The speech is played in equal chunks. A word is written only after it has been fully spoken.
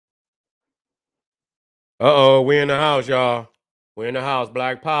Uh-oh, we in the house, y'all. We're in the house,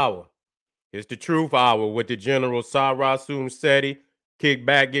 Black Power. It's the Truth Hour with the General Sara, Seti. Kick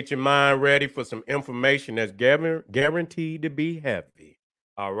back, get your mind ready for some information that's guaranteed to be heavy.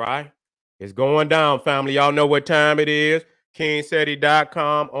 All right? It's going down, family. Y'all know what time it is.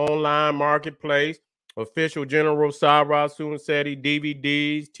 KingSeti.com, online marketplace, official General Sara, Seti,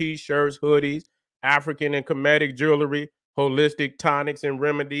 DVDs, t-shirts, hoodies, African and Kemetic jewelry, holistic tonics and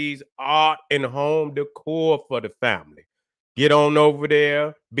remedies, art and home decor for the family. Get on over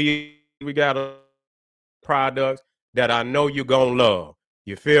there. We got products that I know you're gonna love.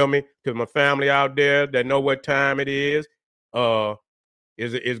 You feel me? To my family out there that know what time it is.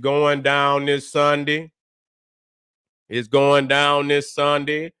 Is going down this Sunday. It's going down this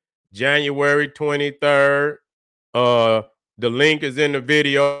Sunday, January 23rd. Uh, the link is in the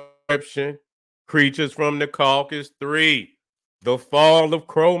video description. Creatures from the Caucasus 3. The Fall of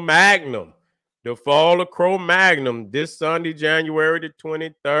Cro-Magnon. The Fall of Cro-Magnon this Sunday, January the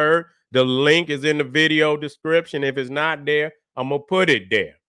 23rd. The link is in the video description. If it's not there, I'm gonna put it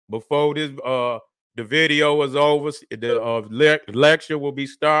there. Before the video is over, the lecture will be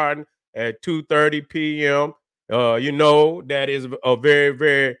starting at 2:30 p.m. You know that is a very,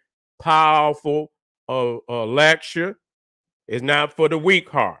 very powerful lecture. It's not for the weak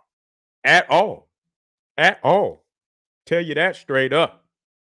heart at all. At all. Tell you that straight up.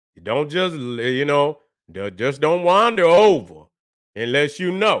 You don't just, just don't wander over unless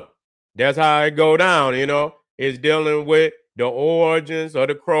you know. That's how it go down. It's dealing with the origins of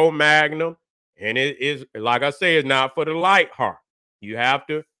the Cro-Magnon. And it is, like I say, it's not for the light heart. You have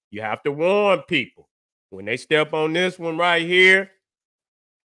to warn people. When they step on this one right here,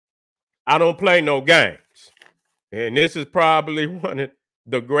 I don't play no games. And this is probably one of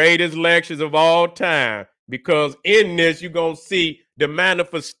the greatest lectures of all time, because in this, you're going to see the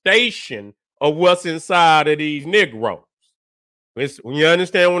manifestation of what's inside of these Negroes. When you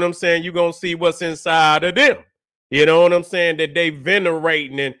understand what I'm saying, you're going to see what's inside of them. You know what I'm saying? That they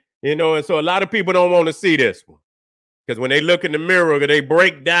venerating and so a lot of people don't want to see this one. Because when they look in the mirror, they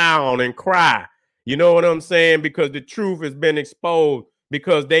break down and cry. You know what I'm saying? Because the truth has been exposed,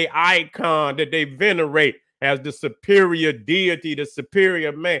 because they icon that they venerate as the superior deity, the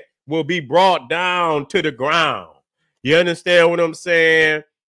superior man, will be brought down to the ground. You understand what I'm saying?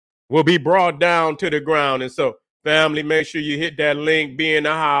 Will be brought down to the ground. And so, family, make sure you hit that link, be in the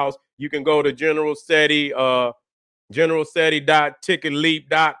house. You can go to General Seti,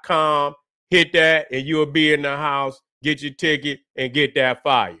 generalseti.ticketleap.com. Hit that, and you'll be in the house. Get your ticket and get that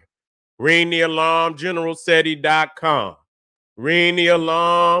fire. Ring the alarm, generalseti.com. Ring the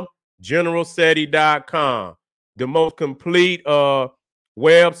alarm, generalseti.com. The most complete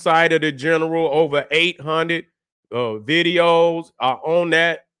website of the general. Over 800 videos are on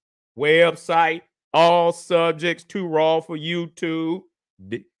that website. All subjects too raw for YouTube.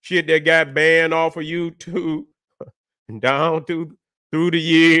 The shit that got banned off of YouTube down through the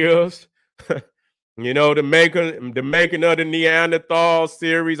years. The making of the Neanderthal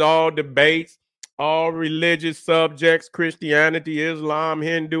series, all debates, all religious subjects, Christianity, Islam,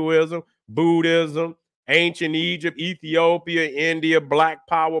 Hinduism, Buddhism, ancient Egypt, Ethiopia, India, Black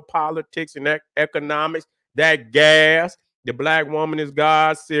power, politics, and economics, that gas, the Black Woman is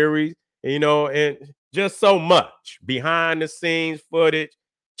God series, and just so much behind the scenes footage.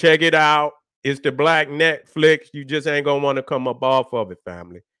 Check it out. It's the Black Netflix. You just ain't gonna want to come up off of it,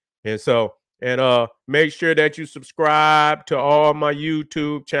 family. And make sure that you subscribe to all my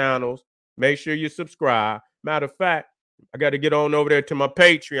YouTube channels. Make sure you subscribe. Matter of fact, I got to get on over there to my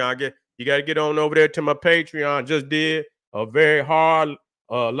Patreon. You got to get on over there to my Patreon. Just did a very hard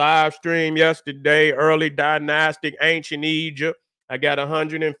live stream yesterday, early dynastic ancient Egypt. I got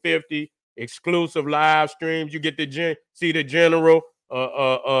 150 exclusive live streams. You get to see the general,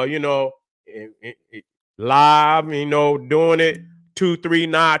 live, doing it 2-3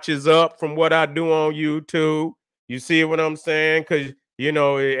 notches up from what I do on YouTube. You see what I'm saying? Because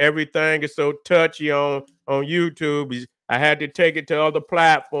everything is so touchy on YouTube. I had to take it to other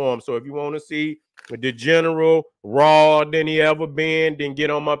platforms. So if you want to see the general raw than he ever been, then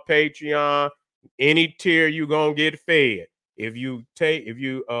get on my Patreon. Any tier you gonna get fed. If you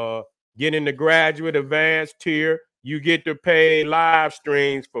get in the graduate advanced tier, you get to pay live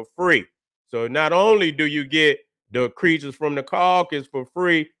streams for free. So not only do you get the creatures from the Caucasus for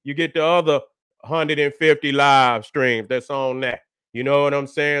free, you get the other 150 live streams that's on that. You know what I'm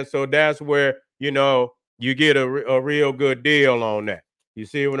saying? So that's where, you get a real good deal on that. You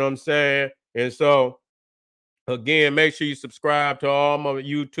see what I'm saying? And so, again, make sure you subscribe to all my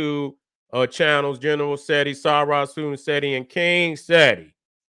YouTube channels, General Seti, Sara, Seti, and King Seti.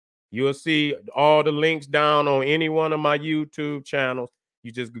 You'll see all the links down on any one of my YouTube channels.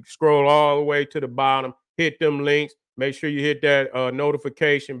 You just scroll all the way to the bottom, hit them links. Make sure you hit that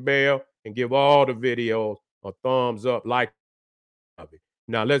notification bell and give all the videos a thumbs up, like of it.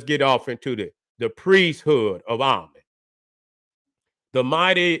 Now let's get off into the priesthood of Amun, the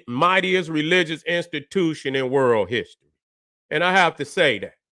mightiest religious institution in world history. And I have to say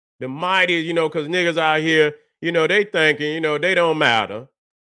that the mightiest, because niggas out here, they thinking, they don't matter.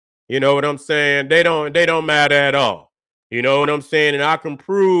 You know what I'm saying? They don't matter at all. You know what I'm saying? And I can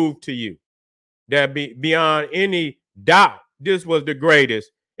prove to you that beyond any doubt, this was the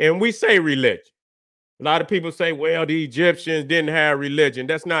greatest. And we say religion. A lot of people say, well, the Egyptians didn't have religion.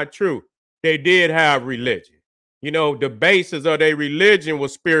 That's not true. They did have religion. The basis of their religion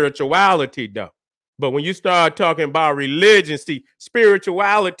was spirituality, though. But when you start talking about religion, see,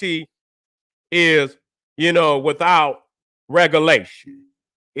 spirituality is, without regulation.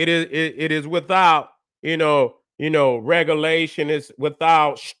 It is without, regulation. It's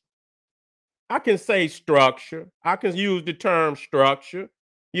without, I can say structure. I can use the term structure.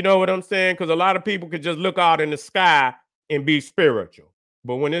 You know what I'm saying? Because a lot of people could just look out in the sky and be spiritual.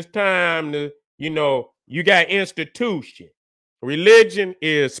 But when it's time to, you got institution. Religion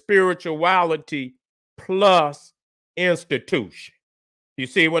is spirituality plus institution. You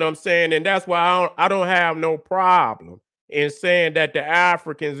see what I'm saying? And that's why I don't have no problem in saying that the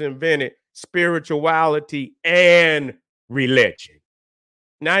Africans invented spirituality and religion.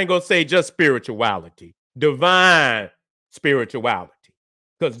 Now, I ain't gonna say just spirituality, divine spirituality.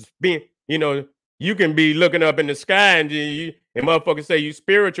 Because being, you can be looking up in the sky and motherfuckers say you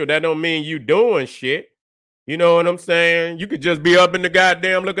spiritual. That don't mean you doing shit. You know what I'm saying? You could just be up in the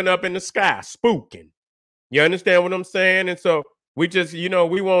goddamn looking up in the sky, spooking. You understand what I'm saying? And so we just,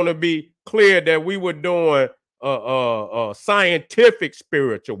 we want to be clear that we were doing scientific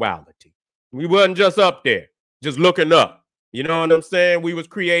spirituality. We wasn't just up there, just looking up. You know what I'm saying? We was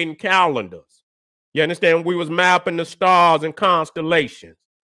creating calendars. You understand? We was mapping the stars and constellations.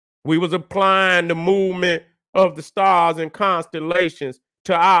 We was applying the movement of the stars and constellations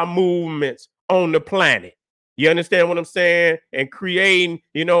to our movements on the planet. You understand what I'm saying? And creating,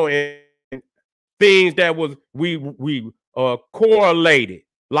 and things that was we correlated,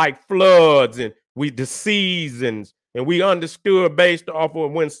 like floods and the seasons, and we understood based off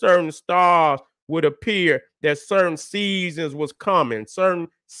of when certain stars would appear that certain seasons was coming, certain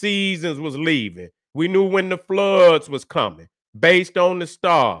seasons was leaving. We knew when the floods was coming based on the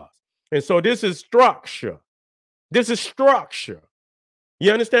stars. And so this is structure. This is structure.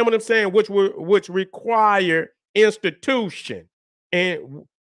 You understand what I'm saying? Which require institution. And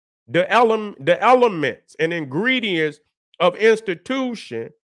the elements and ingredients of institution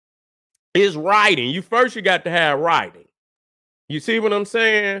is writing. You got to have writing. You see what I'm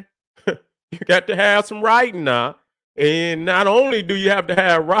saying? You got to have some writing now. And not only do you have to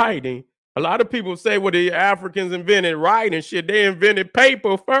have writing, a lot of people say, well, the Africans invented writing. Shit, they invented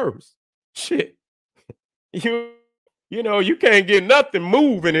paper first. Shit. You can't get nothing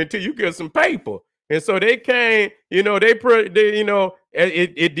moving until you get some paper. And so they came, it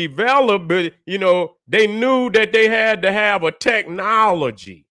developed, but, they knew that they had to have a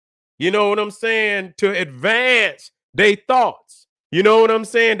technology, you know what I'm saying, to advance their thoughts. You know what I'm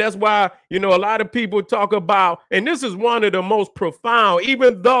saying? That's why, a lot of people talk about, and this is one of the most profound,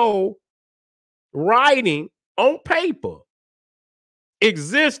 even though writing on paper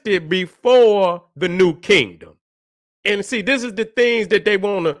existed before the New Kingdom. And see, this is the things that they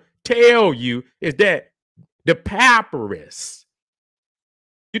want to tell you is that the papyrus,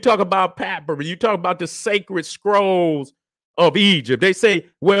 you talk about papyrus, you talk about the sacred scrolls of Egypt. They say,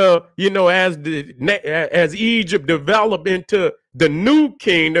 well, as Egypt developed into the New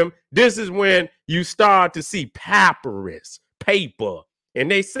Kingdom, this is when you start to see papyrus, paper. And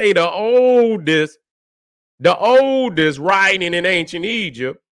they say the oldest writing in ancient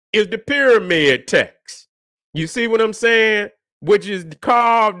Egypt is the pyramid text. You see what I'm saying? Which is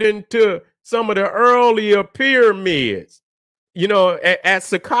carved into some of the earlier pyramids, at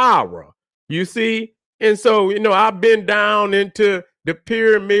Saqqara, you see? And so, I've been down into the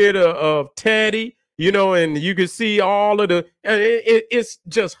pyramid of Seti, and you can see all of it's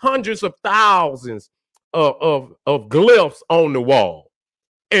just hundreds of thousands of glyphs on the wall.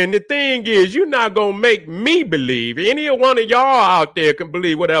 And the thing is, you're not going to make me believe. Any one of y'all out there can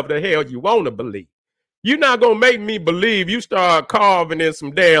believe whatever the hell you want to believe. You're not going to make me believe you start carving in some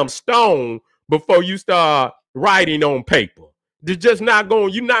damn stone before you start writing on paper. You're not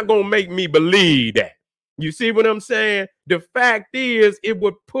going to make me believe that. You see what I'm saying? The fact is, it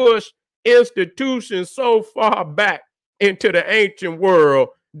would push institutions so far back into the ancient world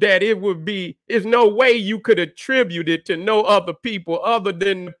that it would be, there's no way you could attribute it to no other people other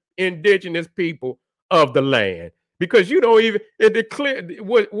than the indigenous people of the land. Because you don't even,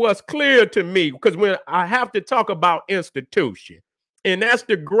 what's clear to me, because when I have to talk about institution, and that's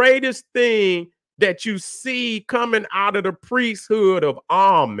the greatest thing that you see coming out of the priesthood of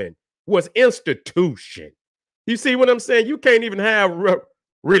Amun was institution. You see what I'm saying? You can't even have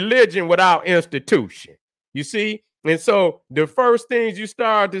religion without institution. You see? And so the first things you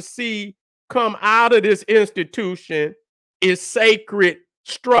start to see come out of this institution is sacred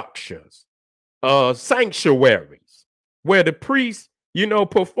structures, sanctuaries, where the priests,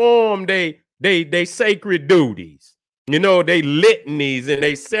 perform they sacred duties, they litanies and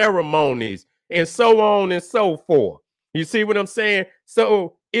they ceremonies and so on and so forth. You see what I'm saying?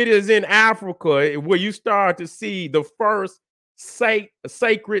 So it is in Africa where you start to see the first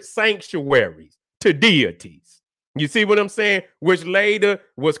sacred sanctuaries to deities. You see what I'm saying? Which later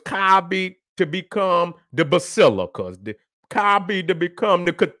was copied to become the basilicas, copied to become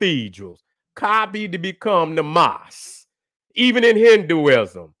the cathedrals, copied to become the mosques. Even in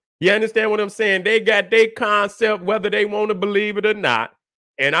Hinduism, you understand what I'm saying? They got their concept, whether they want to believe it or not.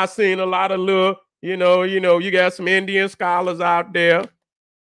 And I seen a lot of little, you got some Indian scholars out there.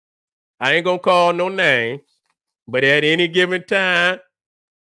 I ain't gonna call no names, but at any given time,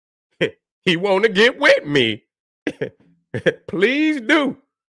 he want to get with me. Please do.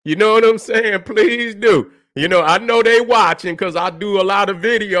 You know what I'm saying? Please do. I know they watching because I do a lot of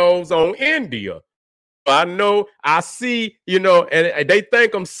videos on India. I know, I see, and they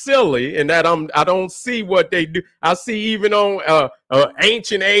think I'm silly and that I don't see what they do. I see even on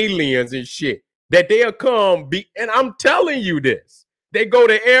Ancient Aliens and shit that they'll come and I'm telling you this. They go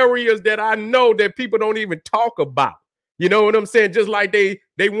to areas that I know that people don't even talk about. You know what I'm saying? Just like they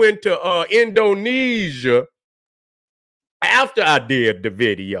went to Indonesia after I did the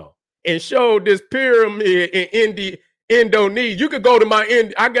video and showed this pyramid in Indonesia. You could go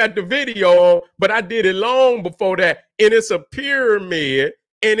to I got the video on, but I did it long before that. And it's a pyramid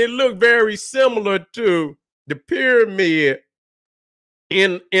and it looked very similar to the pyramid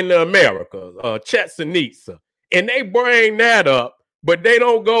in the Americas, Chichen Itza. And they bring that up, but they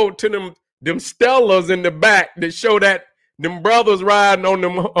don't go to them stellas in the back that show that them brothers riding on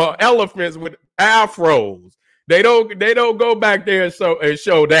them elephants with afros. They don't go back there and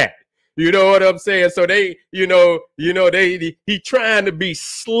show that. You know what I'm saying? So they, he trying to be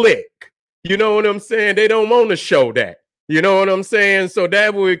slick. You know what I'm saying? They don't want to show that. You know what I'm saying? So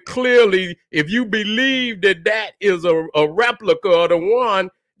that would clearly, if you believe that is a replica of the one,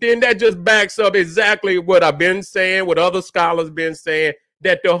 then that just backs up exactly what I've been saying, what other scholars been saying,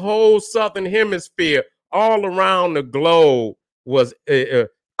 that the whole Southern Hemisphere, all around the globe, was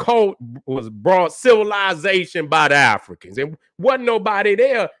brought civilization by the Africans. And wasn't nobody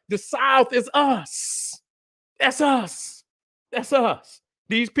there. The South is us. That's us. That's us.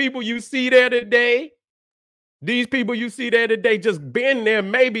 These people you see there today, just been there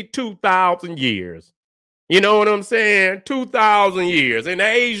maybe 2,000 years. You know what I'm saying? 2,000 years. In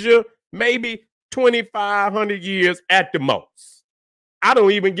Asia, maybe 2,500 years at the most. I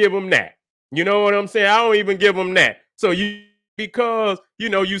don't even give them that. You know what I'm saying? I don't even give them that. So because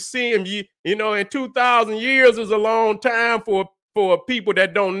you see them, in 2,000 years is a long time for people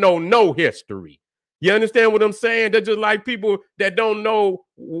that don't know no history. You understand what I'm saying? They're just like people that don't know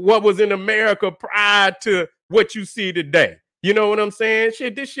what was in America prior to what you see today. You know what I'm saying?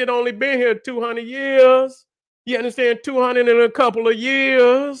 This shit only been here 200 years. You understand? 200 in a couple of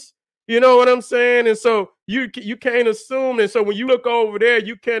years. You know what I'm saying? And so you can't assume. And so when you look over there,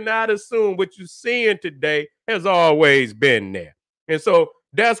 you cannot assume what you're seeing today has always been there. And so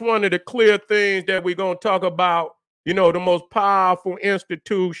that's one of the clear things that we're going to talk about, the most powerful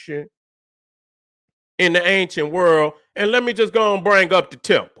institution in the ancient world. And let me just go and bring up the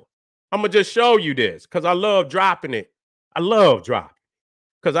temple. I'm going to just show you this because I love dropping it. I love dropping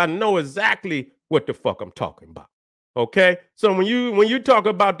because I know exactly what the fuck I'm talking about. Okay? So when you talk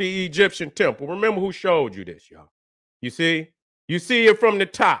about the Egyptian temple, remember who showed you this, y'all. You see it from the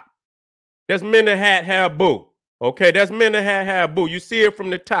top. That's Mennehat Habu. Okay, that's Mennehat Habu. You see it from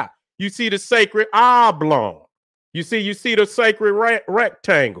the top. You see the sacred oblong. You see the sacred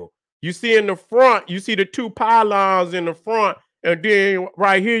rectangle. You see in the front, you see the two pylons in the front, and then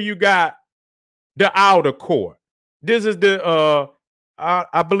right here you got the outer court. This is the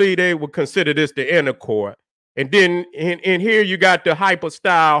I believe they would consider this the inner court. And then in here you got the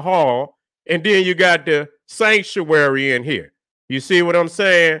hypostyle hall, and then you got the sanctuary in here. You see what I'm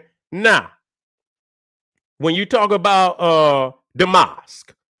saying? Now, when you talk about the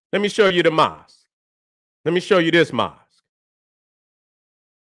mosque, let me show you the mosque. Let me show you this mosque.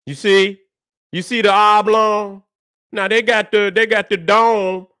 You see? You see the oblong? Now they got the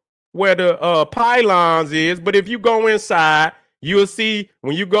dome where the pylons is, but if you go inside, you'll see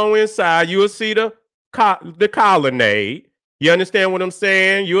when you go inside, you'll see the colonnade. You understand what I'm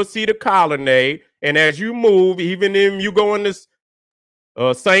saying? You'll see the colonnade, and as you move, even if you go in this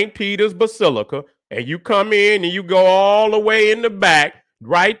St. Peter's Basilica, and you come in and you go all the way in the back,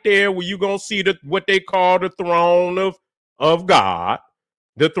 right there where you're gonna see what they call the throne of God,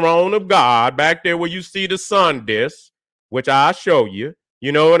 the throne of God, back there where you see the sun disk, which I'll show you.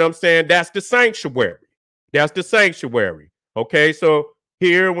 You know what I'm saying? That's the sanctuary. That's the sanctuary. Okay, so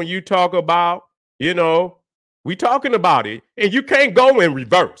here when you talk about, we talking about it, and you can't go in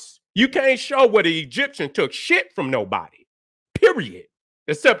reverse. You can't show where the Egyptian took shit from nobody. Period.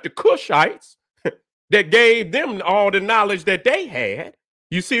 Except the Cushites that gave them all the knowledge that they had.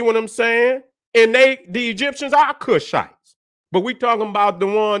 You see what I'm saying? And the Egyptians are Cushites. But we talking about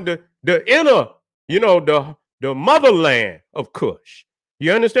the inner, the motherland of Cush.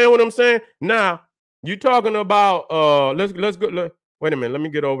 You understand what I'm saying? Now, you talking about let's go. Wait a minute, let me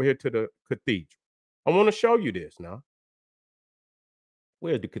get over here to the cathedral. I want to show you this now.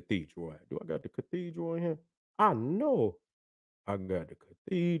 Where's the cathedral at? Do I got the cathedral in here? I know I got the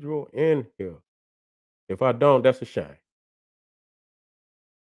cathedral in here. If I don't, that's a shame.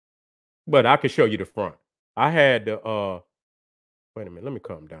 But I can show you the front. I had the wait a minute, let me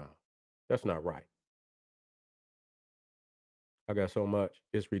calm down. That's not right. I got so much,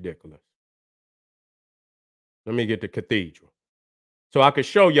 it's ridiculous. Let me get the cathedral. So I can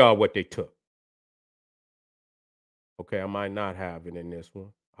show y'all what they took. Okay, I might not have it in this one.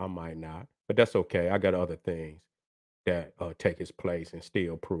 I might not. But that's okay. I got other things that take its place and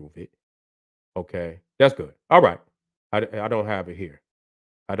still prove it. Okay, that's good. All right. I don't have it here.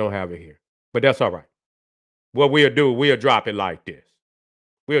 I don't have it here. But that's all right. What we'll do, we'll drop it like this.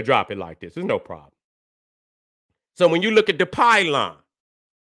 We'll drop it like this. There's no problem. So when you look at the pylon,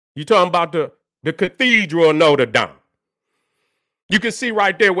 you're talking about the Cathedral of Notre Dame. You can see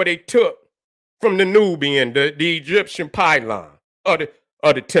right there where they took from the Nubian, the Egyptian pylon of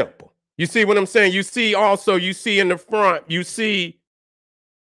the temple. You see what I'm saying? You see in the front, you see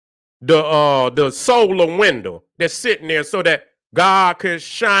the solar window that's sitting there so that God could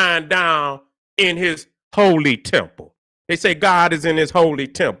shine down in his holy temple. They say God is in his holy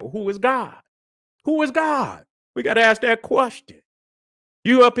temple. Who is God? Who is God? We got to ask that question.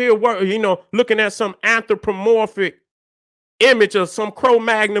 You up here, looking at some anthropomorphic image of some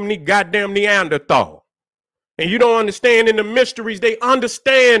Cro-Magnon goddamn Neanderthal. And you don't understand in the mysteries, they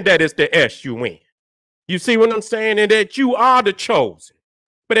understand that it's the S-U-N. You see what I'm saying? And that you are the chosen.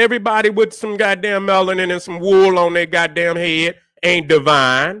 But everybody with some goddamn melanin and some wool on their goddamn head ain't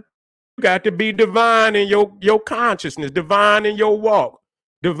divine. You got to be divine in your consciousness, divine in your walk,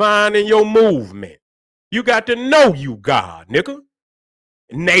 divine in your movement. You got to know you God, nigga.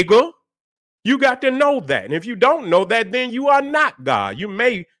 You got to know that. And if you don't know that, then you are not God. You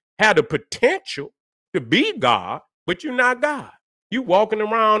may have the potential to be God, but you're not God. You walking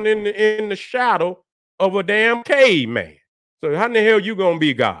around in the shadow of a damn caveman. So how in the hell you gonna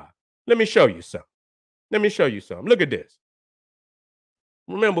be God? Let me show you something. Let me show you something. Look at this.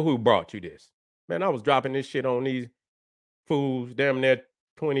 Remember who brought you this. Man, I was dropping this shit on these fools damn near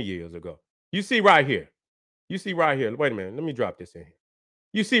 20 years ago. You see right here. You see right here. Wait a minute. Let me drop this in here.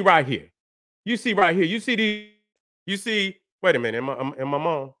 You see right here. You see right here. You see these. You see. Wait a minute. Am I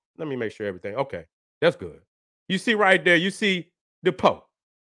on? Let me make sure everything. Okay. That's good. You see right there. You see the Pope.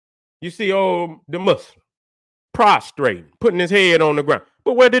 You see the Muslim prostrating, putting his head on the ground.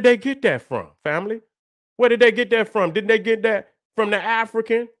 But where did they get that from, family? Where did they get that from? Didn't they get that from the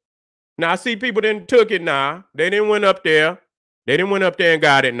African? Now I see people didn't took it now. They didn't went up there. They didn't went up there and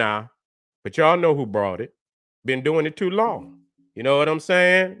got it now. But y'all know who brought it. Been doing it too long. You know what I'm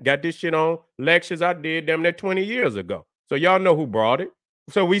saying? Got this shit on lectures I did damn near 20 years ago. So y'all know who brought it.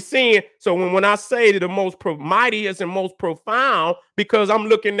 So we seeing, so when I say the most mightiest and most profound, because I'm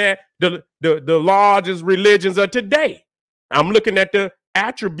looking at the largest religions of today. I'm looking at the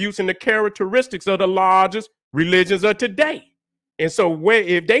attributes and the characteristics of the largest religions of today. And so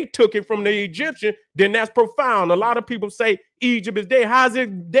if they took it from the Egyptian, then that's profound. A lot of people say Egypt is dead. How's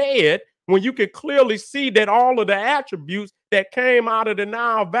it dead when you can clearly see that all of the attributes that came out of the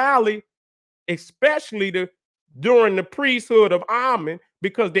Nile Valley, especially during the priesthood of Amun,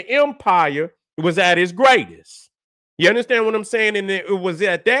 because the empire was at its greatest. You understand what I'm saying? And it was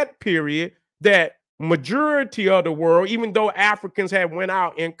at that period that majority of the world, even though Africans had went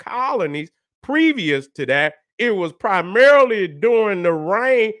out in colonies previous to that, it was primarily during the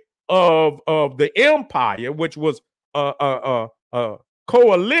reign of the empire, which was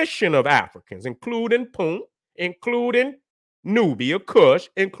coalition of Africans, including Punt, including Nubia, Kush,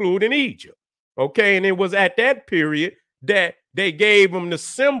 including Egypt. Okay, and it was at that period that they gave them the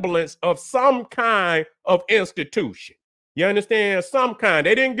semblance of some kind of institution. You understand? Some kind.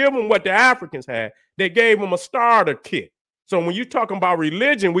 They didn't give them what the Africans had. They gave them a starter kit. So when you talking about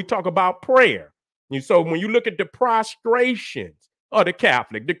religion, we talk about prayer. And so when you look at the prostrations of the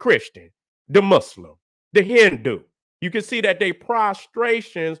Catholic, the Christian, the Muslim, the Hindu, you can see that their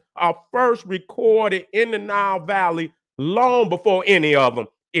prostrations are first recorded in the Nile Valley long before any of them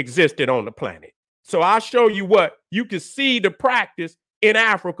existed on the planet. So I'll show you what you can see the practice in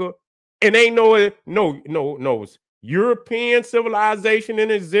Africa, and ain't no European civilization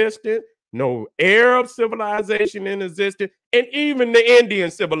in existence, no Arab civilization in existence, and even the Indian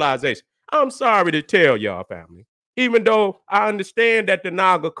civilization. I'm sorry to tell y'all, family, even though I understand that the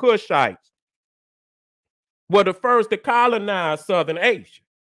Naga Kushites were the first to colonize Southern Asia.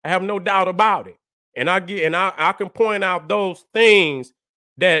 I have no doubt about it. And I can point out those things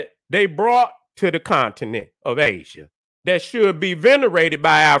that they brought to the continent of Asia that should be venerated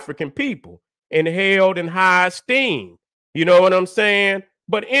by African people and held in high esteem. You know what I'm saying?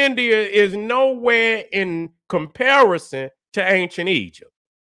 But India is nowhere in comparison to ancient Egypt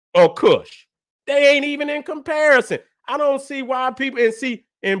or Kush. They ain't even in comparison. I don't see why people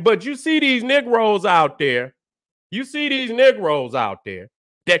but you see these Negroes out there. You see these Negroes out there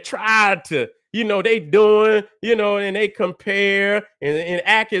that try to, they doing, and they compare and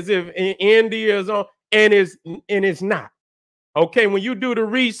act as if India is on, and it's not. Okay, when you do the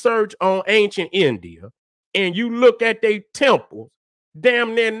research on ancient India and you look at their temples,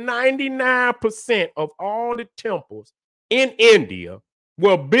 damn near 99% of all the temples in India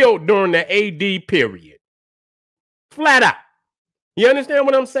were built during the AD period. Flat out. You understand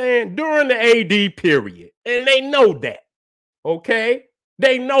what I'm saying? During the AD period. And they know that. Okay?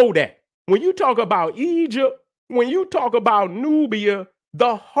 They know that. When you talk about Egypt, when you talk about Nubia,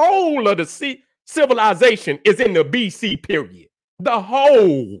 the whole of the civilization is in the BC period. The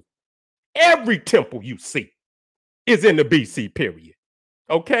whole, every temple you see is in the BC period.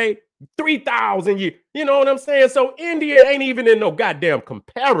 Okay? 3,000 years. You know what I'm saying? So India ain't even in no goddamn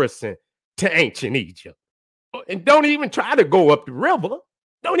comparison to ancient Egypt. And don't even try to go up the river.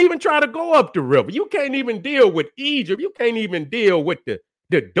 Don't even try to go up the river. You can't even deal with Egypt. You can't even deal with the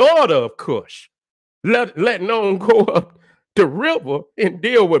daughter of Cush. Let alone go up the river and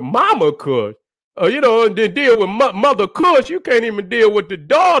deal with Mama Cush. And then deal with Mother Cush. You can't even deal with the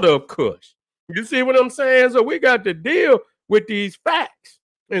daughter of Cush. You see what I'm saying? So we got to deal with these facts.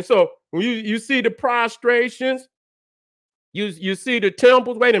 And so when you see the prostrations, you see the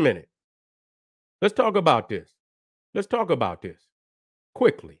temples. Wait a minute. Let's talk about this. Let's talk about this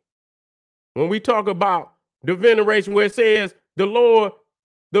quickly. When we talk about the veneration where it says the Lord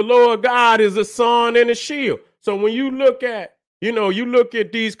God is a sun and a shield. So when you look at, you look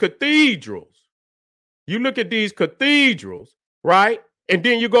at these cathedrals, right? And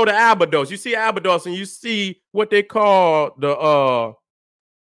then you go to Abydos. You see Abydos and you see what they call the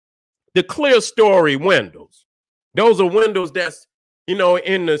clear story windows. Those are windows that's in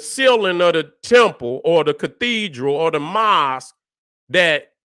the ceiling of the temple or the cathedral or the mosque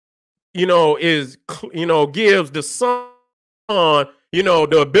that, gives the sun,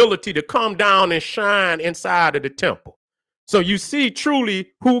 the ability to come down and shine inside of the temple. So you see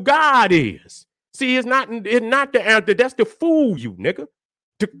truly who God is. See, it's not the answer. That's to fool you, nigga.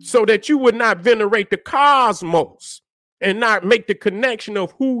 So that you would not venerate the cosmos and not make the connection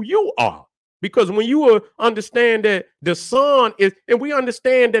of who you are. Because when you understand that the sun is, and we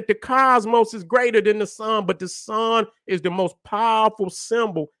understand that the cosmos is greater than the sun, but the sun is the most powerful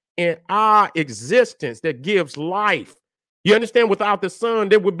symbol in our existence that gives life. You understand? Without the sun,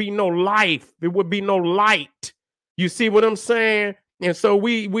 there would be no life. There would be no light. You see what I'm saying? And so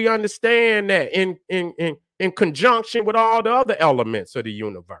we understand that in conjunction with all the other elements of the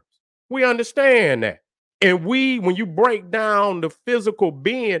universe. We understand that. And when you break down the physical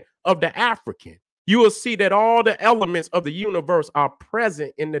being of the African, you will see that all the elements of the universe are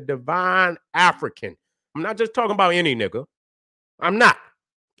present in the divine African. I'm not just talking about any nigga. I'm not.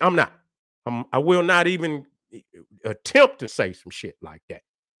 I will not even attempt to say some shit like that.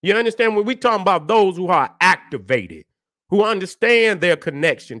 You understand? When we talking about those who are activated, who understand their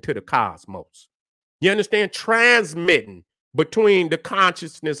connection to the cosmos. You understand? Transmitting between the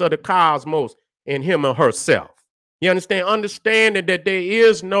consciousness of the cosmos and him or herself. You understand? Understanding that there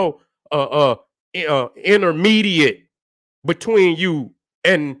is no intermediate between you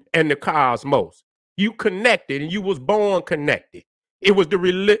and the cosmos. You connected and you was born connected. It was the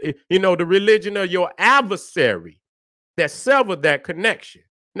religion of your adversary that sever that connection.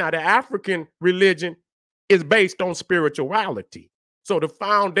 Now, the African religion is based on spirituality. So the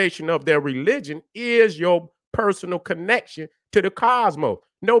foundation of their religion is your personal connection to the cosmos.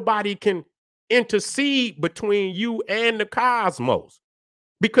 Nobody can intercede between you and the cosmos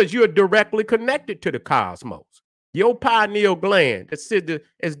because you're directly connected to the cosmos. Your pineal gland that sits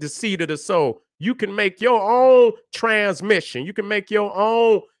as the seat of the soul, you can make your own transmission. You can make your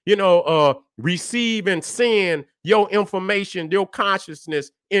own, receive and send your information, your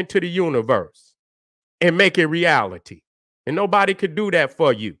consciousness into the universe and make it reality. And nobody could do that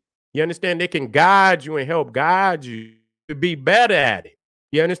for you. You understand? They can guide you and help guide you to be better at it.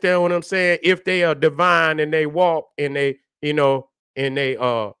 You understand what I'm saying? If they are divine and they walk and they, and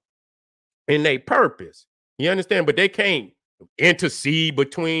they purpose. You understand? But they can't intercede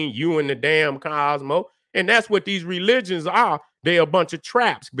between you and the damn cosmos. And that's what these religions are. They're a bunch of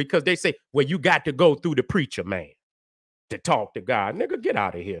traps because they say, well, you got to go through the preacher man to talk to God. Nigga, get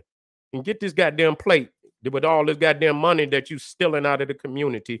out of here and get this goddamn plate with all this goddamn money that you stealing out of the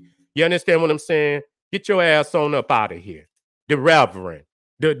community. You understand what I'm saying? Get your ass on up out of here. The reverend,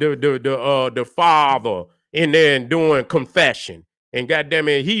 the father in there and doing confession. And goddamn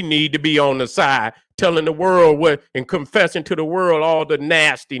it, he need to be on the side telling the world what and confessing to the world all the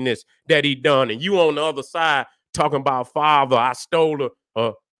nastiness that he done. And you on the other side talking about, Father, I stole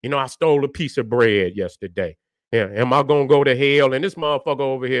a piece of bread yesterday. Yeah, am I gonna go to hell? And this motherfucker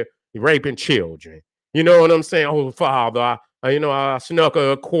over here raping children. You know what I'm saying? Oh, Father, I snuck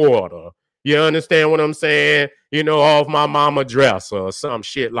a quarter. You understand what I'm saying? Off my mama dresser or some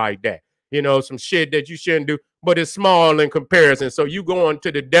shit like that. Some shit that you shouldn't do, but it's small in comparison. So you going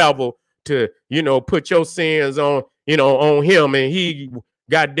to the devil to, put your sins on, on him, and he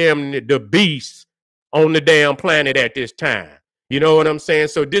goddamn the beast on the damn planet at this time. You know what I'm saying?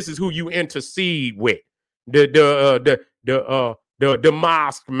 So this is who you intercede with. The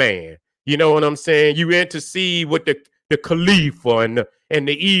mosque man. You know what I'm saying? You intercede with the Khalifa and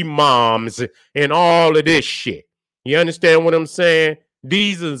the imams and all of this shit. You understand what I'm saying?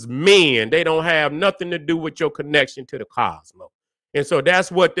 These is men. They don't have nothing to do with your connection to the cosmos. And so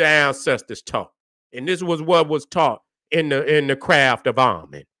that's what the ancestors taught. And this was what was taught in the craft of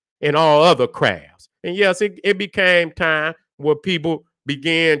Amun and all other crafts. And yes, it became time where people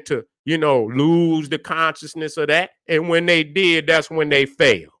began to, lose the consciousness of that. And when they did, that's when they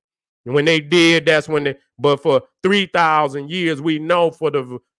failed. And when they did, that's when but for 3,000 years, we know for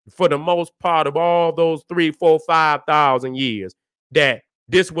the most part of all those 3, 4, 5,000 years, that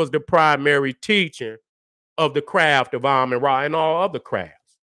this was the primary teaching of the craft of Amun Ra and all other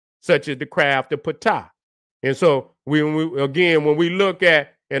crafts, such as the craft of Ptah. And so when we look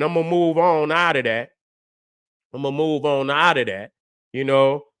at, and I'm gonna move on out of that, when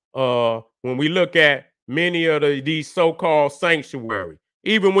we look at many of these so-called sanctuaries,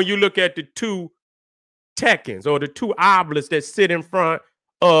 even when you look at the two Tekkens or the two obelisks that sit in front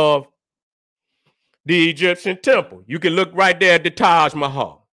of the Egyptian temple, you can look right there at the Taj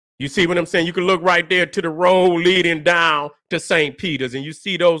Mahal. You see what I'm saying? You can look right there to the road leading down to St. Peter's, and you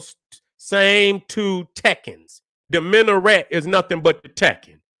see those same two Tekkens. The minaret is nothing but the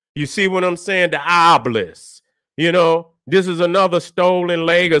Tekken. You see what I'm saying? The obelisk. This is another stolen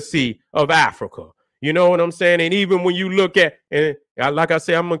legacy of Africa. You know what I'm saying? And even when you look at, and like I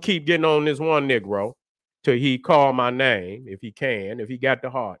said, I'm going to keep getting on this one Negro till he call my name, if he can, if he got the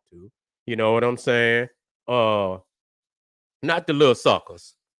heart to. You know what I'm saying? Not the little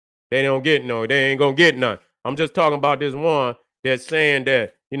suckers. They ain't going to get none. I'm just talking about this one that's saying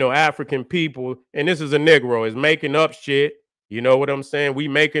that, African people, and this is a Negro, is making up shit. You know what I'm saying? We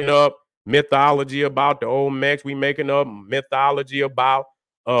making up mythology about the Olmecs. We making up mythology about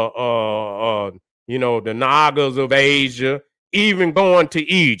the Nagas of Asia, even going to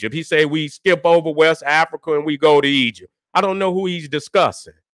Egypt. He say we skip over West Africa and we go to Egypt. I don't know who he's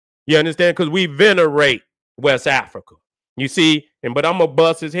discussing. You understand? Because we venerate West Africa. You see, but I'm gonna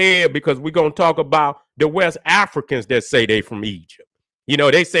bust his head because we're gonna talk about the West Africans that say they from Egypt.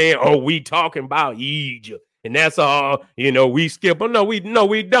 They saying, oh, we talking about Egypt, and that's all, we skip. Oh, no, we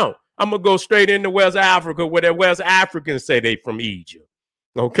don't. I'm gonna go straight into West Africa where the West Africans say they from Egypt.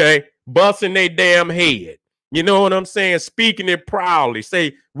 Okay, busting their damn head. You know what I'm saying? Speaking it proudly.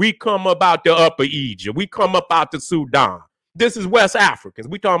 Say, we come up out the upper Egypt. We come up out the Sudan. This is West Africans.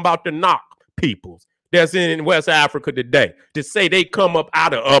 We talking about the Nok peoples that's in West Africa today. To say they come up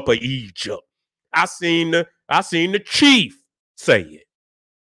out of upper Egypt. I seen the chief say it.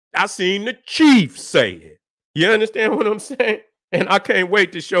 I seen the chief say it. You understand what I'm saying? And I can't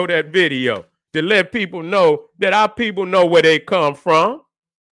wait to show that video to let people know that our people know where they come from.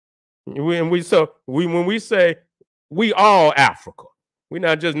 When we say we all Africa. We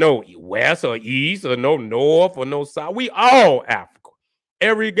not just no west or east or no north or no south. We all Africa.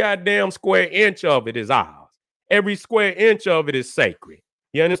 Every goddamn square inch of it is ours. Every square inch of it is sacred.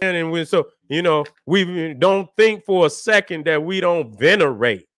 You understand? And we don't think for a second that we don't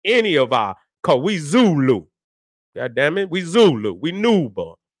venerate any of our, cause we Zulu. God damn it, we Zulu, we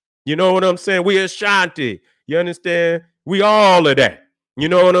Nuba. You know what I'm saying? We Ashanti. You understand? We all of that. You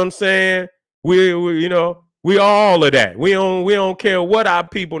know what I'm saying? We all of that. We don't care what our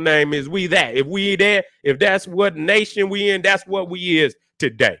people name is. We that. If we there, if that's what nation we in, that's what we is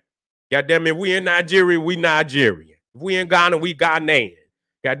today. God damn it, we in Nigeria, we Nigerian. If we in Ghana, we Ghanaian.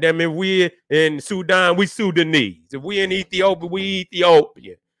 God damn it, we in Sudan, we Sudanese. If we in Ethiopia, we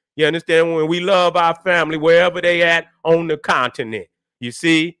Ethiopian. You understand? When we love our family wherever they at on the continent. You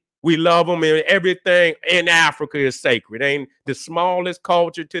see, we love them, and everything in Africa is sacred. Ain't the smallest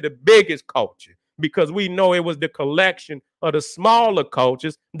culture to the biggest culture, because we know it was the collection of the smaller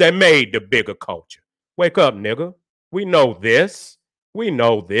cultures that made the bigger culture. Wake up, nigga. We know this. We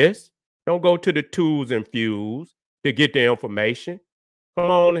know this. Don't go to the twos and fews to get the information. Come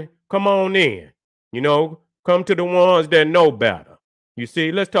on in. Come to the ones that know better. You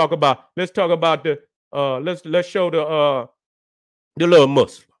see, let's talk about the let's show the little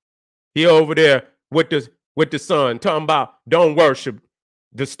Muslim. He over there with the sun talking about don't worship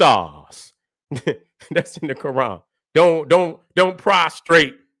the stars. That's in the Quran. Don't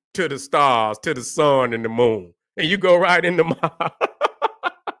prostrate to the stars, to the sun and the moon. And you go right in the mouth.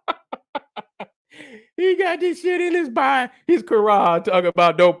 He got this shit in his Quran talking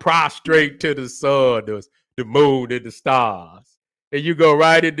about don't prostrate to the sun, the moon, and the stars. And you go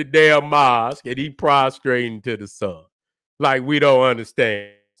right in the damn mosque and he prostrating to the sun. Like we don't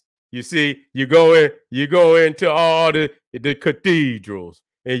understand. You see, you go into all the cathedrals,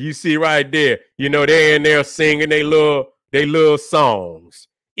 and you see right there, they in there singing they little songs.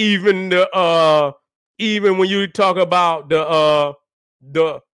 Even when you talk about the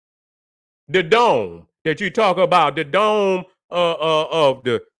dome that you talk about, the dome of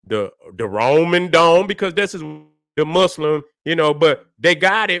the Roman dome, because this is the Muslim, but they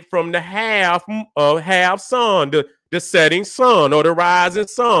got it from the half sun, the setting sun or the rising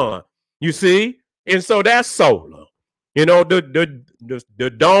sun. You see, and so that's solar.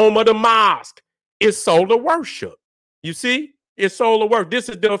 The dome of the mosque is solar worship. You see, it's solar work. This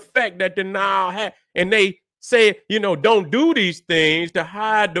is the effect that the Nile had, and they say, don't do these things to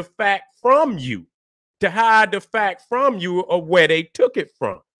hide the fact from you, of where they took it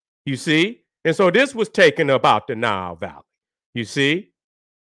from. You see, and so this was taken up out the Nile Valley. You see,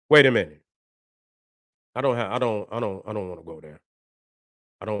 wait a minute. I don't want to go there.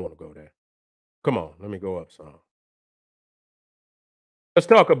 I don't want to go there. Come on, let me go up some. Let's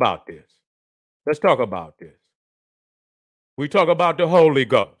talk about this. We talk about the Holy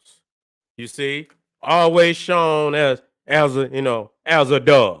Ghost. You see, always shown as a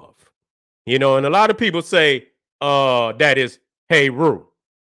dove. And a lot of people say that is Heru.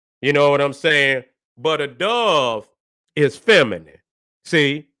 You know what I'm saying? But a dove is feminine.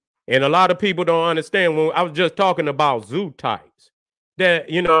 See? And a lot of people don't understand. When I was just talking about zoo types, that,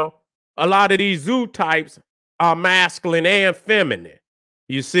 a lot of these zoo types are masculine and feminine.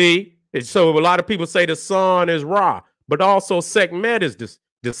 You see? And so a lot of people say the sun is Ra, but also Sekhmet is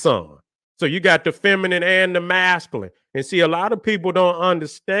the sun. So you got the feminine and the masculine. And see, a lot of people don't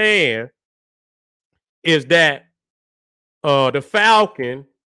understand is that the falcon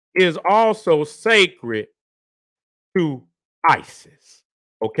is also sacred to Isis.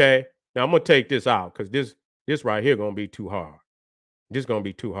 Okay? Now I'm gonna take this out because this right here gonna be too hard. This gonna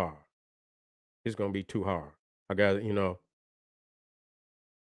be too hard. I got,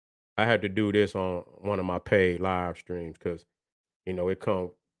 I had to do this on one of my paid live streams because it comes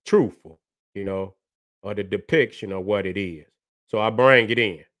truthful, or the depiction of what it is. So I bring it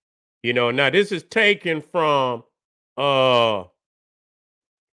in. Now this is taken from the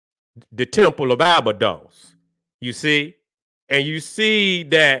temple of Abydos. You see? And you see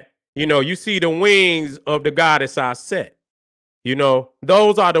that, you see the wings of the goddess Aset.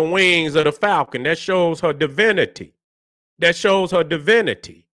 Those are the wings of the falcon. That shows her divinity. That's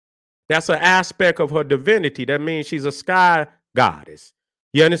an aspect of her divinity. That means she's a sky goddess.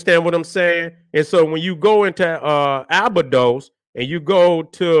 You understand what I'm saying? And so when you go into Abydos and you go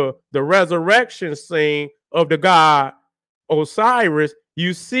to the resurrection scene of the god Osiris,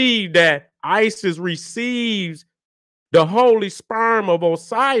 you see that Isis receives the holy sperm of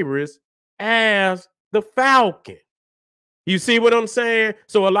Osiris as the falcon. You see what I'm saying?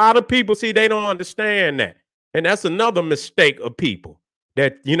 So a lot of people, they don't understand that. And that's another mistake of people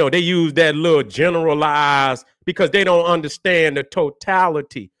that, they use that little generalized because they don't understand the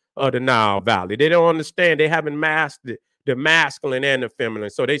totality of the Nile Valley. They don't understand. They haven't mastered the masculine and the feminine.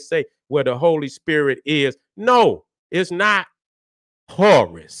 So they say where the Holy Spirit is. No, it's not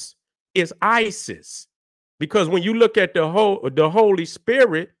Horus. It's Isis. Because when you look at the Holy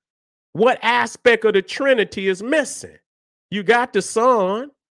Spirit, what aspect of the Trinity is missing? You got the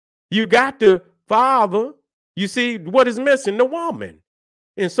Son, you got the Father. You see what is missing? The woman.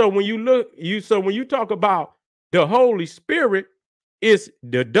 And so when you talk about the Holy Spirit, is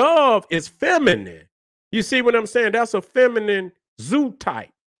the dove is feminine. You see what I'm saying? That's a feminine zoo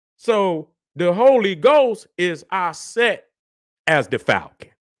type. So the Holy Ghost is our set as the falcon.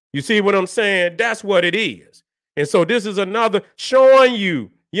 You see what I'm saying? That's what it is. And so this is another showing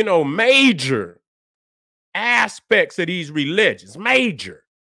you, major aspects of these religions. Major.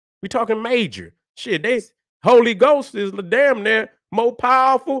 We're talking major. Shit, Holy Ghost is damn near more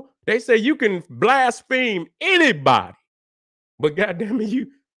powerful. They say you can blaspheme anybody. But goddamn it, you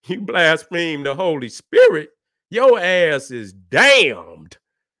blaspheme the Holy Spirit, your ass is damned.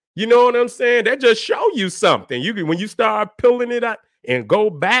 You know what I'm saying? That just show you something. When you start pulling it out and go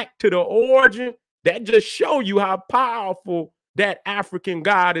back to the origin, that just show you how powerful that African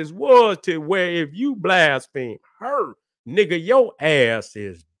goddess was, to where if you blaspheme her, nigga, your ass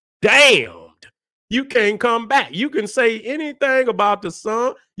is damned. You can't come back. You can say anything about the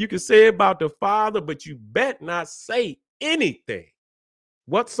Son, you can say about the Father, but you bet not say anything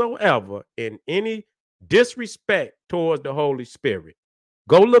whatsoever in any disrespect towards the Holy Spirit.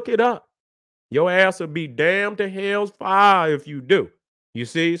 Go look it up. Your ass will be damned to hell's fire if you do. You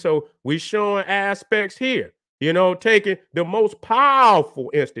see, so we showing aspects here, taking the most powerful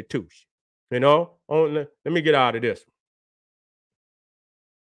institution, let me get out of this.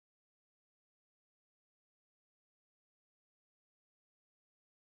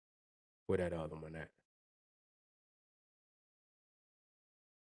 Where that other one at?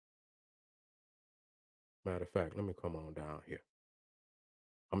 Matter of fact, let me come on down here.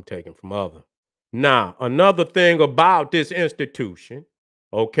 I'm taking from other. Now, another thing about this institution,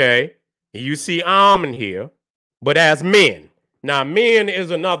 okay, you see Amun here, but as men. Now, men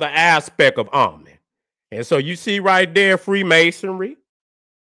is another aspect of Amun. And so you see right there, Freemasonry.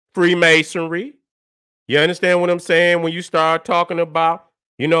 You understand what I'm saying? When you start talking about,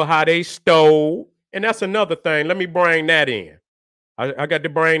 how they stole. And that's another thing. Let me bring that in. I got to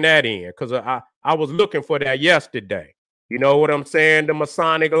bring that in because I was looking for that yesterday. You know what I'm saying? The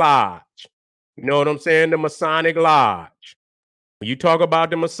Masonic Lodge. You know what I'm saying? The Masonic Lodge. When you talk about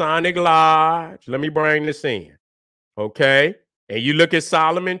the Masonic Lodge, let me bring this in. Okay? And you look at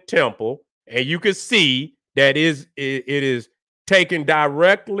Solomon Temple, and you can see that it is taken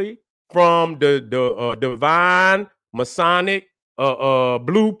directly from the divine Masonic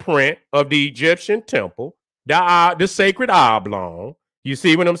blueprint of the Egyptian temple, the sacred oblong. You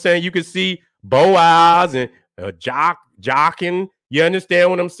see what I'm saying? You can see Boaz and Jockin. You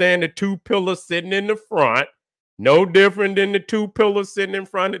understand what I'm saying? The two pillars sitting in the front, no different than the two pillars sitting in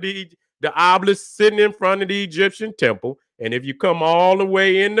front of the obelisk sitting in front of the Egyptian temple. And if you come all the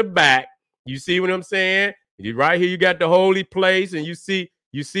way in the back, you see what I'm saying? Right here, you got the holy place, and you see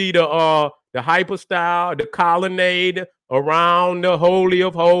the hypostyle, the colonnade around the Holy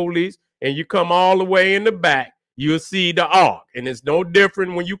of Holies, and you come all the way in the back, you'll see the ark. And it's no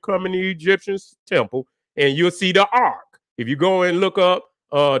different when you come in the Egyptian temple, and you'll see the ark. If you go and look up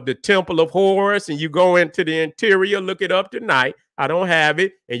the Temple of Horus, and you go into the interior, look it up tonight. I don't have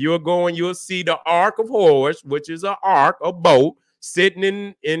it. And you'll see the Ark of Horus, which is an ark, a boat, sitting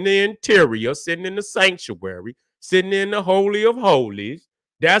in the interior, sitting in the sanctuary, sitting in the Holy of Holies.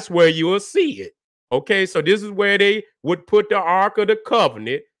 That's where you will see it. Okay, so this is where they would put the Ark of the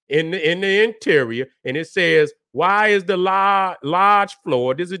Covenant in the interior. And it says, why is the lodge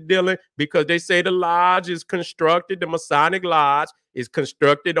floor? This is dealing because they say the lodge is constructed, the Masonic Lodge is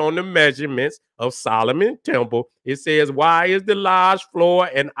constructed on the measurements of Solomon Temple. It says, why is the lodge floor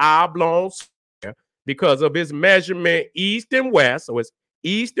an oblong square? Because of its measurement east and west. So it's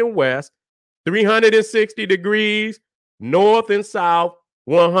east and west, 360 degrees, north and south,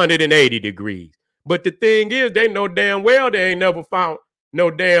 180 degrees. But the thing is, they know damn well they ain't never found no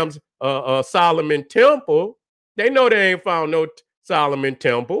damn Solomon Temple. They know they ain't found no Solomon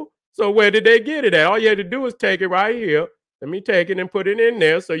Temple. So where did they get it at? All you had to do is take it right here. Let me take it and put it in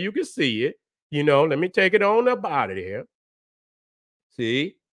there so you can see it. Let me take it on up out of there.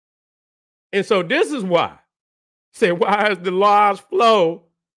 See? And so this is why. Say, why is the large flow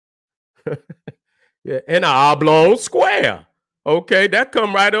an oblong square? Okay, that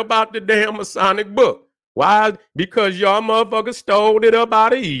come right up out the damn Masonic book. Why? Because y'all motherfuckers stole it up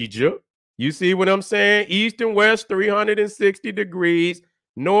out of Egypt. You see what I'm saying? East and west, 360 degrees.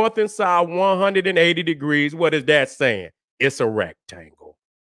 North and south, 180 degrees. What is that saying? It's a rectangle.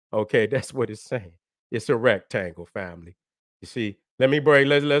 Okay, that's what it's saying. It's a rectangle, family. You see, let me break.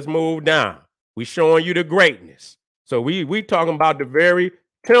 Let's move down. We showing you the greatness. So we talking about the very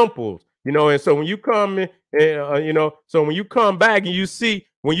temples, you know. And so when you come in, you know, so when you come back and you see,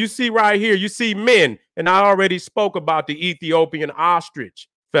 when you see right here, you see men. And I already spoke about the Ethiopian ostrich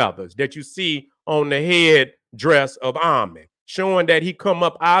feathers that you see on the head dress of Amun, showing that he come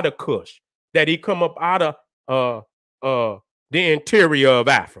up out of Kush, that he come up out of the interior of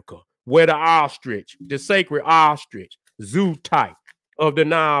Africa, where the ostrich, the sacred ostrich, zoo type of the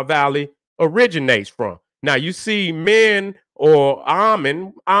Nile Valley originates from. Now you see men or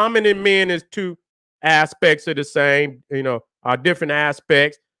Amun and men is two aspects of the same, you know, are different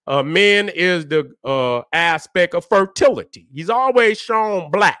aspects. Men is the aspect of fertility. He's always shown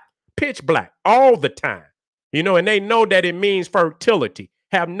black, pitch black, all the time. You know, and they know that it means fertility.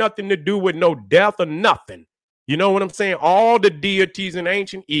 Have nothing to do with no death or nothing. You know what I'm saying? All the deities in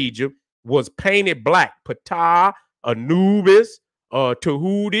ancient Egypt was painted black. Ptah, Anubis,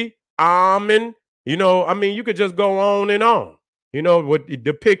 Tahuti, Amun. You know, I mean, you could just go on and on. You know, what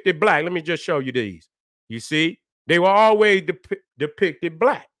depicted black. Let me just show you these. You see, they were always depicted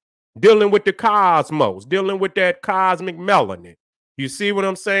black, dealing with the cosmos, dealing with that cosmic melanin. You see what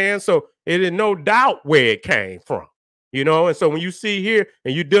I'm saying? So it is no doubt where it came from. You know, and so when you see here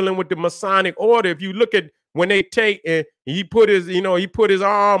and you're dealing with the Masonic order, if you look at when they take and he put his, you know, he put his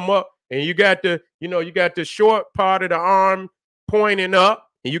arm up and you got the, you know, you got the short part of the arm pointing up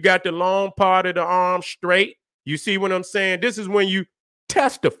and you got the long part of the arm straight. You see what I'm saying? This is when you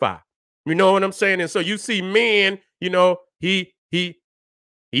testify. You know what I'm saying? And so you see men, you know, he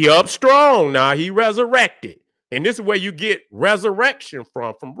up strong now, he resurrected. And this is where you get resurrection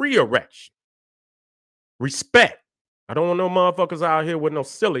from re-erection. Respect. I don't want no motherfuckers out here with no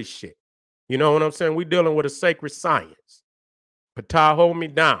silly shit. You know what I'm saying? We dealing with a sacred science. Ptah, hold me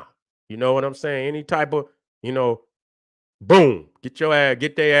down. You know what I'm saying? Any type of, you know, boom, get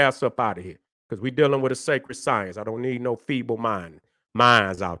their ass up out of here. Because we dealing with a sacred science. I don't need no feeble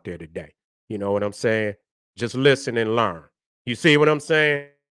minds out there today. You know what I'm saying? Just listen and learn. You see what I'm saying?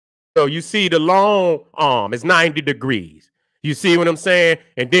 So you see the long arm is 90 degrees. You see what I'm saying?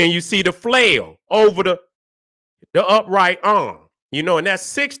 And then you see the flail over the upright arm, you know, and that's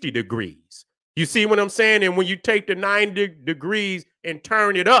 60 degrees. You see what I'm saying? And when you take the 90 degrees and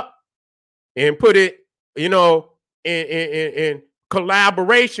turn it up and put it, you know, in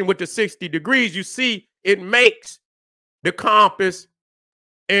collaboration with the 60 degrees, you see it makes the compass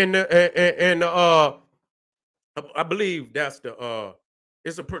and I believe that's the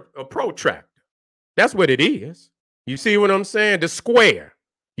it's a protractor. That's what it is. You see what I'm saying? The square.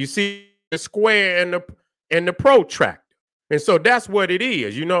 You see the square and the protractor. And so that's what it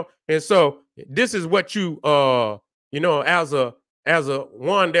is, you know. And so this is what you you know, as a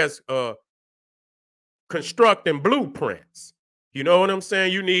one that's constructing blueprints. You know what I'm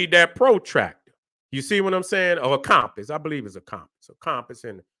saying? You need that protractor. You see what I'm saying? Or a compass. I believe it's a compass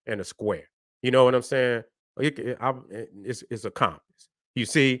and a square. You know what I'm saying? It's a compass. You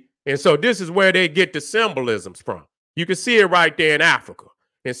see? And so this is where they get the symbolisms from. You can see it right there in Africa.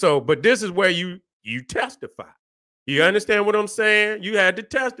 And so, but this is where you testify. You understand what I'm saying? You had to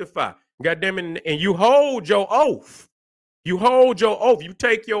testify. God damn it. And you hold your oath. You hold your oath. You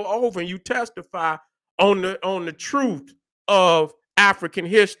take your oath and you testify on the truth of African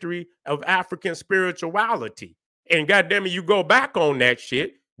history, of African spirituality. And goddamn it, you go back on that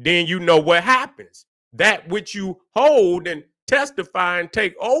shit, then you know what happens. That which you hold and testify and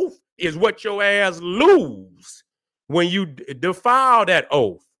take oath is what your ass lose when you defile that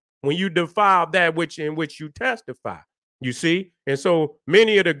oath, when you defile that which in which you testify. You see? And so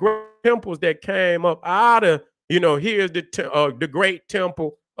many of the great temples that came up out of, you know, here's the great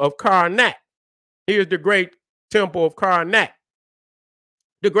temple of Karnak. Here's the great temple of Karnak,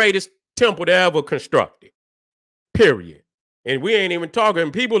 the greatest temple they ever constructed, period. And we ain't even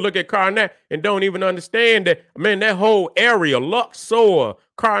talking. People look at Karnak and don't even understand that, man, that whole area, Luxor,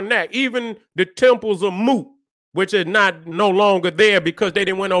 Karnak, even the temples of Mut, which is no longer there because they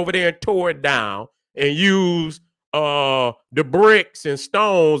didn't went over there and tore it down and used the bricks and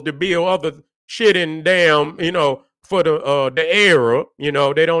stones to build other shit in damn, you know, for the era. You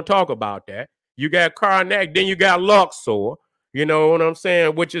know, they don't talk about that. You got Karnak, then you got Luxor, you know what I'm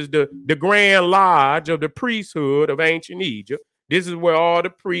saying, which is the Grand Lodge of the priesthood of ancient Egypt. This is where all the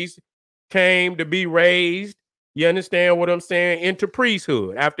priests came to be raised, you understand what I'm saying, into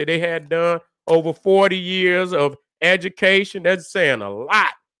priesthood after they had done over 40 years of education. That's saying a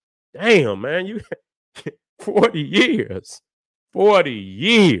lot. Damn, man, you 40 years. 40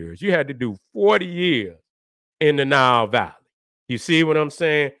 years. You had to do 40 years in the Nile Valley. You see what I'm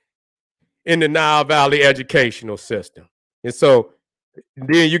saying? In the Nile Valley educational system. And so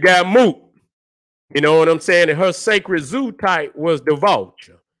then you got Moot. You know what I'm saying? And her sacred zoo type was the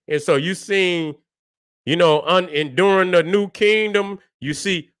vulture. And so you seen, you know, and during the New Kingdom, you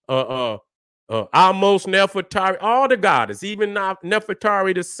see almost Nefertari, all the goddess, even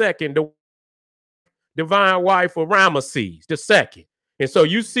Nefertari the second, the divine wife of Ramesses the second. And so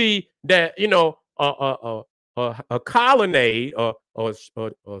you see that, you know, a colonnade or a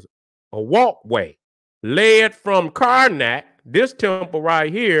walkway led from Karnak, this temple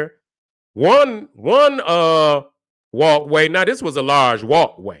right here, one walkway. Now this was a large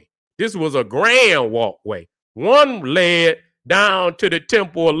walkway. This was a grand walkway. One led down to the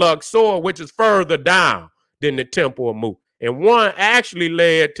temple of Luxor, which is further down than the temple of Mu. And one actually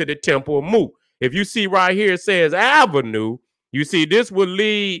led to the temple of Mu. If you see right here, it says avenue. You see this will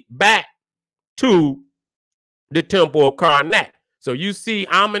lead back to the temple of Karnak. So you see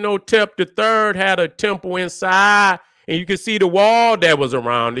Amenhotep III had a temple inside, and you can see the wall that was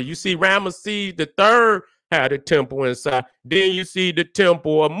around it. You see Ramesses III had a temple inside. Then you see the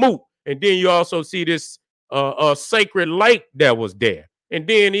temple of Mut. And then you also see this sacred lake that was there. And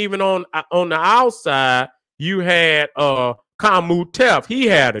then even on the outside, you had Kamutep. He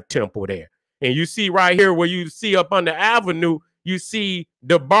had a temple there. And you see right here where you see up on the avenue, you see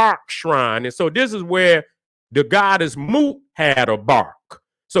the bark shrine. And so this is where the goddess Mut had a bark.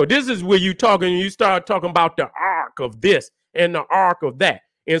 So this is where you start talking about the ark of this and the ark of that.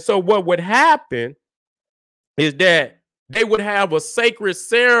 And so what would happen is that they would have a sacred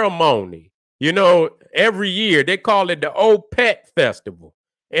ceremony, you know, every year. They call it the Opet Festival.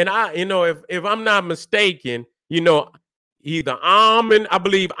 And if I'm not mistaken, you know, either Amun, I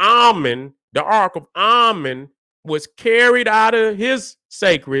believe Amun, the ark of Amun, was carried out of his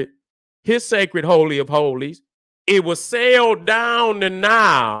sacred holy of holies. It was sailed down the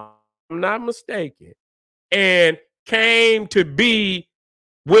Nile, if I'm not mistaken, and came to be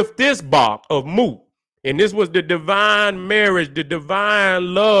with this bark of Mut. And this was the divine marriage, the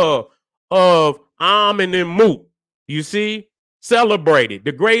divine love of Amun and Mut. You see, celebrated,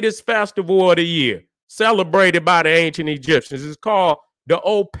 the greatest festival of the year, celebrated by the ancient Egyptians. It's called the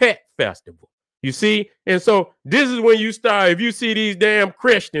Opet Festival. You see? And so this is when you start, if you see these damn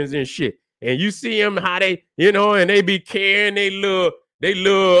Christians and shit, and you see them how they, you know, and they be carrying they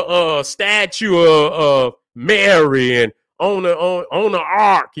little statue of Mary and on the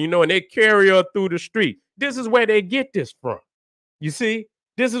ark, you know, and they carry her through the street. This is where they get this from. You see?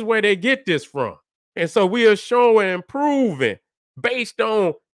 This is where they get this from. And so we are showing and proving based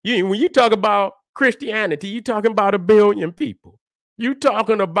on, when you talk about Christianity, you're talking about 1 billion people. When you talk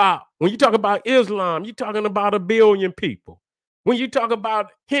about Islam, you're talking about 1 billion people. When you talk about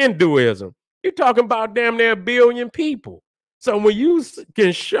Hinduism, you're talking about damn near 1 billion people. So when you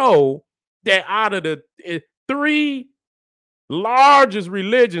can show that out of the 3 largest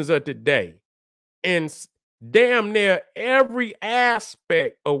religions of today, and damn near every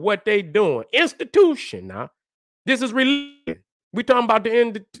aspect of what they doing, institution now, this is religion. We're talking about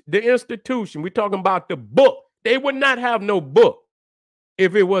the institution. We're talking about the book. They would not have no book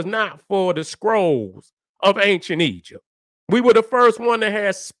if it was not for the scrolls of ancient Egypt. We were the first one that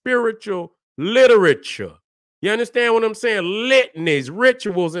had spiritual literature. You understand what I'm saying? Litanies,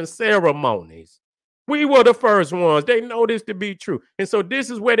 rituals, and ceremonies. We were the first ones. They know this to be true. And so this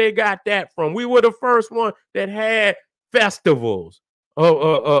is where they got that from. We were the first one that had festivals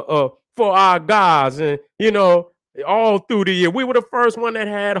for our gods, and, you know, all through the year. We were the first one that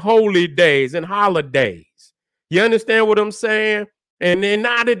had holy days and holidays. You understand what I'm saying? And then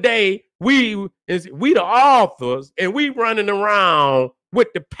now today, we the authors, and we running around with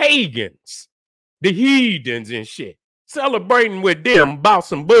the pagans, the heathens and shit, celebrating with them about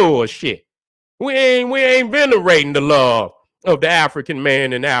some bullshit. We ain't venerating the love of the African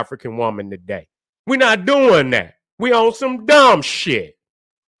man and African woman today. We're not doing that. We on some dumb shit.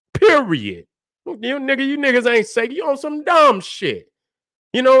 Period. You niggas ain't saying you on some dumb shit.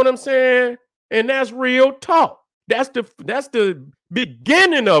 You know what I'm saying? And that's real talk. That's the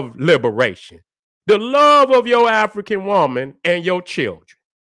beginning of liberation. The love of your African woman and your children.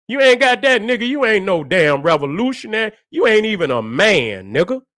 You ain't got that, nigga. You ain't no damn revolutionary. You ain't even a man,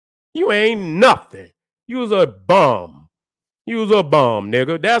 nigga. You ain't nothing. You was a bum. You was a bum,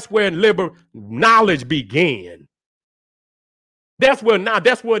 nigga. That's where knowledge began. That's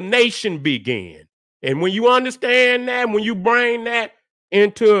where nation began. And when you understand that, when you bring that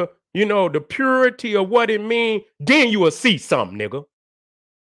into, you know, the purity of what it means, then you will see something, nigga.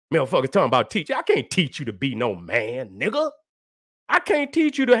 Motherfucker talking about teach. I can't teach you to be no man, nigga. I can't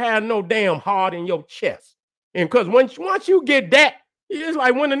teach you to have no damn heart in your chest. And because once you get that, it's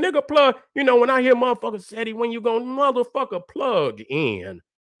like when a nigga plug, when I hear motherfuckers Seti, when you gonna motherfucker plug in.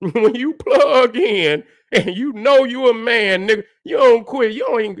 When you plug in and you a man, nigga, you don't quit.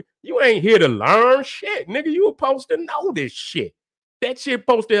 You ain't here to learn shit, nigga. You supposed to know this shit. That shit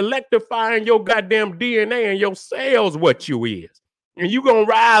supposed to electrify in your goddamn DNA and your cells what you is. And you gonna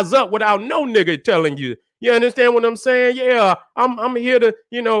rise up without no nigga telling you. You understand what I'm saying? Yeah, I'm here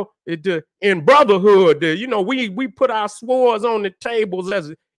to, in brotherhood, we put our swords on the tables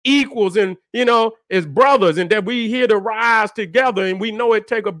as equals and, as brothers, and that we here to rise together, and we know it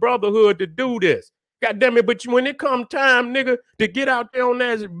take a brotherhood to do this. God damn it, but when it come time, nigga, to get out there on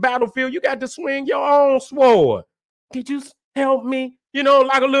that battlefield, you got to swing your own sword. Could you help me?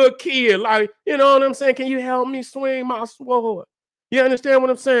 Like a little kid, like, you know what I'm saying? Can you help me swing my sword? You understand what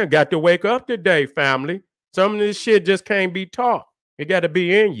I'm saying? Got to wake up today, family. Some of this shit just can't be taught. It got to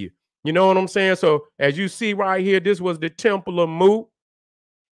be in you. You know what I'm saying? So as you see right here, this was the temple of Mu.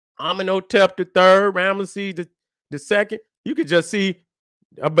 Amenhotep III, Ramesses the second. You could just see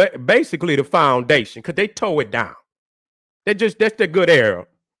basically the foundation because they tore it down. That's the good era.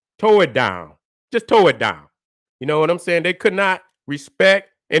 Tore it down. Just tore it down. You know what I'm saying? They could not respect.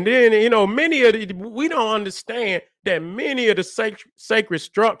 And then, we don't understand that many of the sacred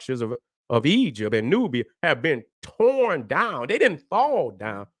structures of Egypt and Nubia have been torn down. They didn't fall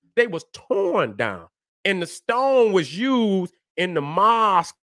down. They was torn down. And the stone was used in the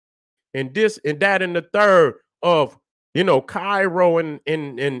mosque and this and that and the third of, Cairo and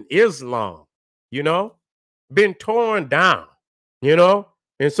Islam, been torn down,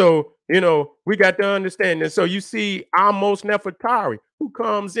 And so, we got to understand. And so you see Amos Nefertari, who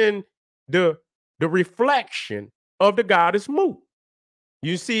comes in the reflection of the goddess Mu.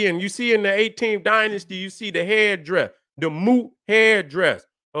 You see in the 18th dynasty, you see the hairdress, the Mu hairdress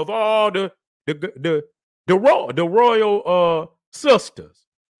of all the royal sisters.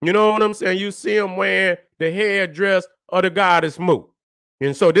 You know what I'm saying? You see them wearing the hairdress of the goddess Mu.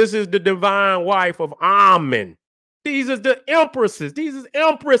 And so this is the divine wife of Amun. These are the empresses. These are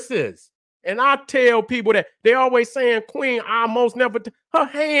empresses. And I tell people that they always saying Queen almost never, her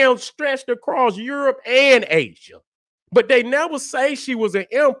hands stretched across Europe and Asia. But they never say she was an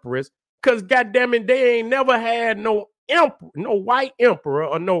empress because goddamn it, they ain't never had no white emperor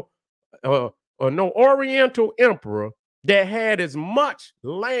or no oriental emperor that had as much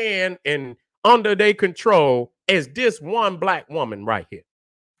land and under their control as this one black woman right here.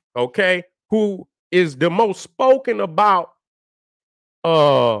 Okay, who is the most spoken about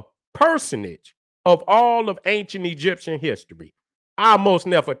personage of all of ancient Egyptian history. Amos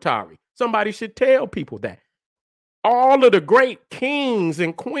Nefertari. Somebody should tell people that. All of the great kings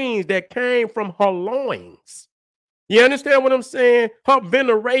and queens that came from her loins. You understand what I'm saying? Her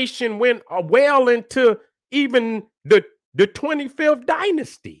veneration went well into even the 25th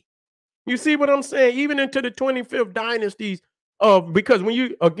dynasty. You see what I'm saying? Even into the 25th dynasties because when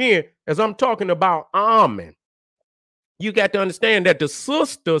you, again, as I'm talking about Amun, you got to understand that the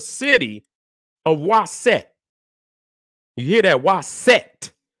sister city of Waset, you hear that? Waset,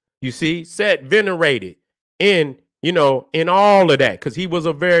 you see, Set venerated in all of that because he was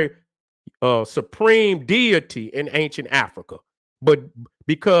a very supreme deity in ancient Africa. But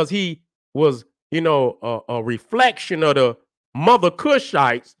because he was, a reflection of the mother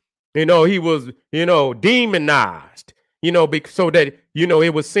Cushites, he was, demonized, so that,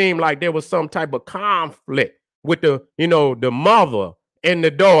 it would seem like there was some type of conflict with the mother and the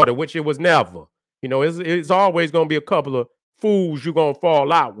daughter, which it was never. It's always going to be a couple of fools you're going to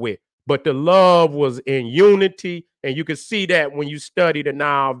fall out with. But the love was in unity. And you can see that when you study the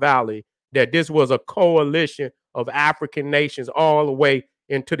Nile Valley, that this was a coalition of African nations all the way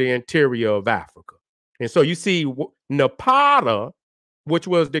into the interior of Africa. And so you see Napata, which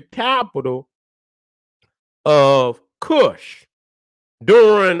was the capital of Kush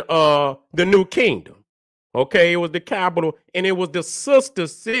during the New Kingdom. Okay, it was the capital, and it was the sister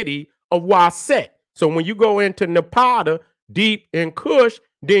city of Waset. So when you go into Napata, deep in Kush,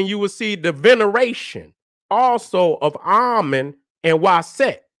 then you will see the veneration also of Amun and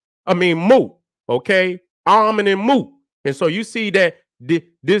Waset. I mean Mu. Okay, Amun and Mu. And so you see that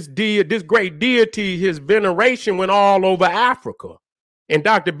this great deity, his veneration went all over Africa. And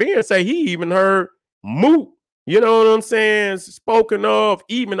Dr. Ben say he even heard Mu, you know what I'm saying, spoken of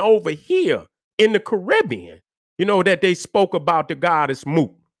even over here in the Caribbean, that they spoke about the goddess Mu.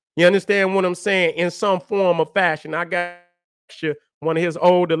 You understand what I'm saying? In some form or fashion. I got one of his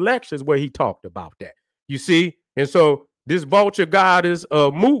older lectures where he talked about that. You see? And so this vulture goddess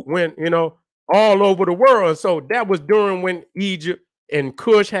Mut went, all over the world. So that was during when Egypt and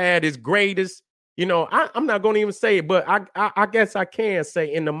Kush had its greatest, I'm not going to even say it, but I guess I can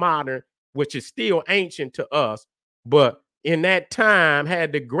say in the modern, which is still ancient to us, but in that time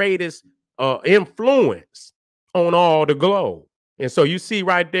had the greatest influence on all the globe. And so you see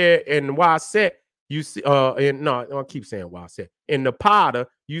right there in Waset, you see in no, I keep saying Waset. In the Potter,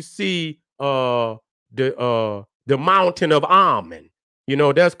 you see the mountain of Amun.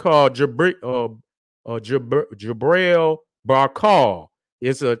 That's called Jabril Barkal.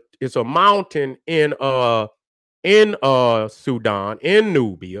 It's a mountain in Sudan, in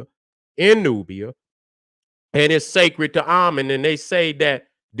Nubia, and it's sacred to Amun. And they say that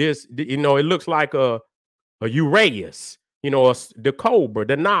this, it looks like a Uraeus, the cobra,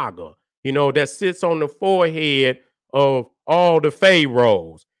 the naga, that sits on the forehead of all the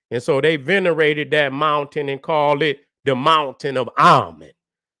pharaohs. And so they venerated that mountain and called it the mountain of Amun.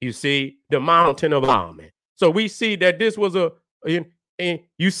 You see, the mountain of Amun. So we see that this was and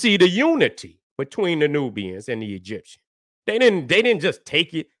you see the unity between the Nubians and the Egyptians. They didn't just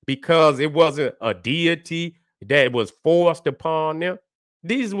take it because it wasn't a deity that was forced upon them.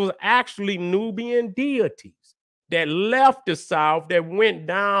 These was actually Nubian deities that left the south that went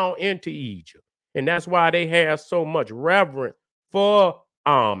down into Egypt. And that's why they have so much reverence for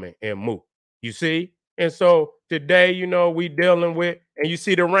Amun and Mu. You see? And so today, we dealing with, and you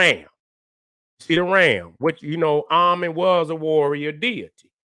see the ram. See the ram, which, Amun was a warrior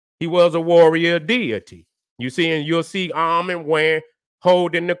deity. He was a warrior deity. You see, and you'll see Amun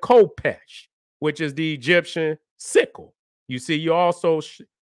holding the kopesh, which is the Egyptian sickle. You see, you're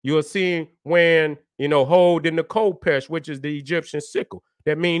seeing when, holding the kopesh, which is the Egyptian sickle.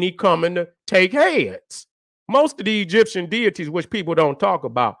 That means he coming to take heads. Most of the Egyptian deities, which people don't talk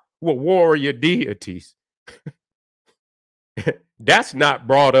about, were warrior deities. That's not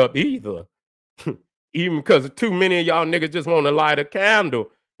brought up either. Even because too many of y'all niggas just want to light a candle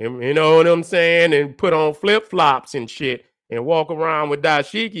and, you know what I'm saying, and put on flip-flops and shit and walk around with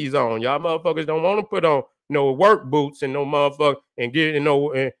dashikis on. Y'all motherfuckers don't want to put on no work boots and no motherfucker and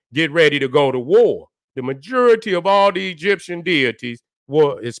get ready to go to war. The majority of all the Egyptian deities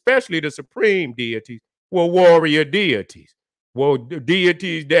were, especially the supreme deities, were warrior deities. Well,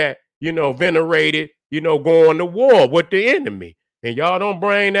 deities that, venerated, going to war with the enemy. And y'all don't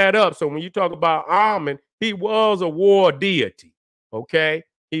bring that up. So when you talk about Amun, he was a war deity. Okay.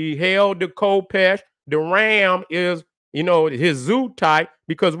 He held the kopesh. The ram is, his zoo type,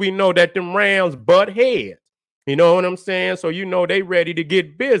 because we know that the rams butt heads. You know what I'm saying? So they ready to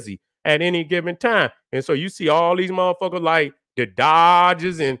get busy at any given time. And so you see all these motherfuckers like the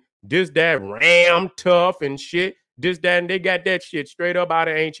Dodgers and this, that Ram Tough and shit. This, that, and they got that shit straight up out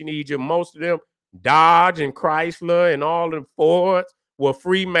of ancient Egypt. Most of them, Dodge and Chrysler and all the Fords, were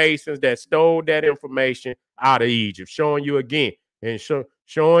Freemasons that stole that information out of Egypt, showing you again and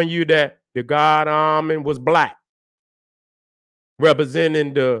showing you that the god Amun was black,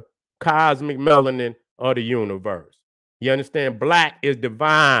 representing the cosmic melanin of the universe. You understand? Black is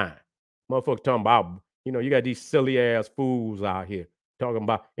divine. Motherfucker talking about, you got these silly ass fools out here talking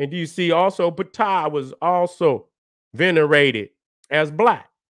about. And do you see also Ptah was also venerated as black?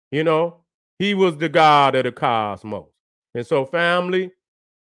 He was the god of the cosmos. And so, family,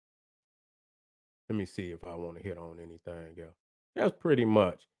 let me see if I want to hit on anything else. That's pretty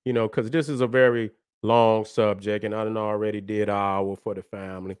much, because this is a very long subject, and I done already did an hour for the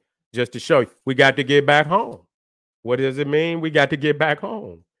family, just to show you we got to get back home. What does it mean? We got to get back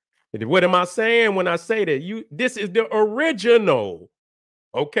home. What am I saying when I say that? This is the original.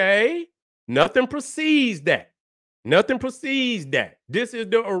 Okay? Nothing precedes that. Nothing precedes that. This is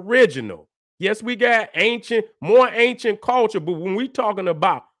the original. Yes, we got more ancient culture, but when we talking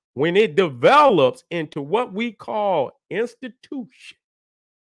about when it develops into what we call institution,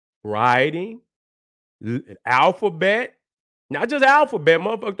 writing, alphabet, not just alphabet,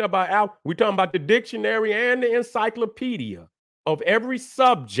 motherfucker, about we talking about the dictionary and the encyclopedia of every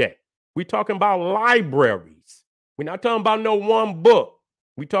subject. We talking about libraries. We're not talking about no one book.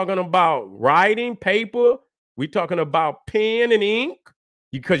 We talking about writing, paper. We talking about pen and ink,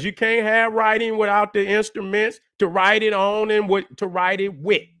 because you can't have writing without the instruments to write it on and to write it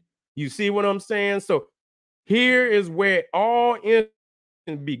with. You see what I'm saying? So here is where all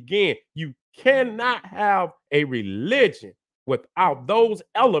begin. You cannot have a religion without those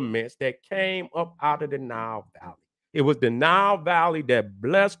elements that came up out of the Nile Valley. It was the Nile Valley that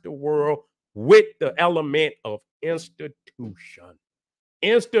blessed the world with the element of institution.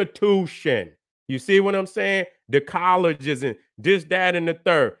 Institution. You see what I'm saying? The colleges and this, that, and the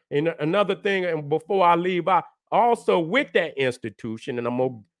third. And another thing, and before I leave out, also with that institution, and I'm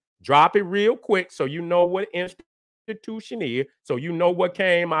gonna drop it real quick so you know what institution is, so you know what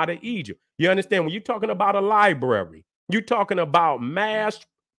came out of Egypt. You understand? When you're talking about a library, you're talking about mass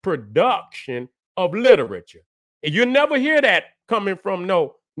production of literature. And you never hear that coming from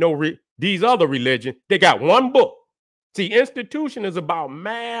these other religions. They got one book. See, institution is about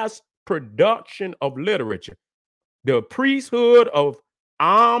mass production of literature. The priesthood of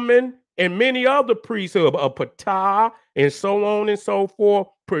Amun and many other priesthoods of Ptah and so on and so forth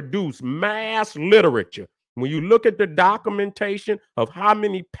produce mass literature. When you look at the documentation of how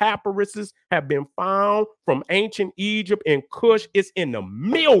many papyruses have been found from ancient Egypt and Kush, it's in the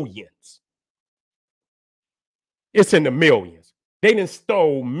millions. It's in the millions. They done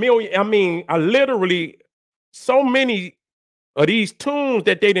stole millions. I mean, literally so many of these tombs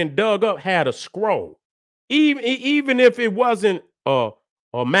that they done dug up had a scroll. Even if it wasn't a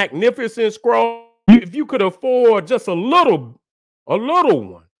magnificent scroll, if you could afford just a little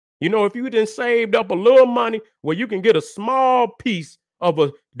one, if you didn't saved up a little money where you can get a small piece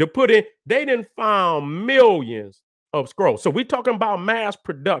to put in, they didn't found millions of scrolls. So we're talking about mass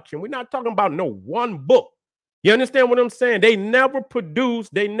production. We're not talking about no one book. You understand what I'm saying? They never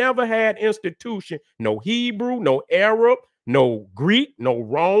produced, they never had institution, no Hebrew, no Arab, no Greek, no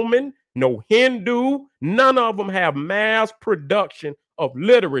Roman, no Hindu. None of them have mass production of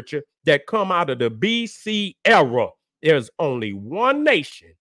literature that come out of the BC era. There's only one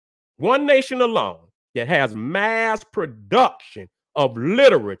nation alone that has mass production of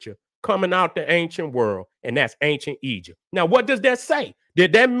literature coming out the ancient world, and that's ancient Egypt. Now, what does that say?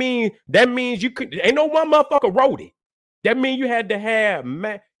 Did that mean you could? Ain't no one motherfucker wrote it. That means you had to have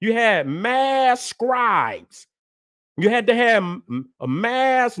mass scribes. You had to have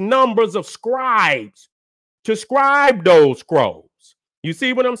mass numbers of scribes to scribe those scrolls. You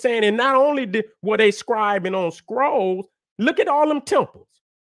see what I'm saying? And not only were they scribing on scrolls, look at all them temples.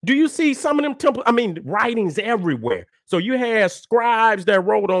 Do you see some of them temples? I mean, writings everywhere. So you had scribes that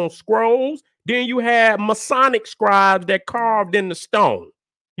wrote on scrolls. Then you had Masonic scribes that carved in the stone.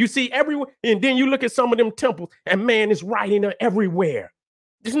 You see everywhere. And then you look at some of them temples, and man, it's writing everywhere.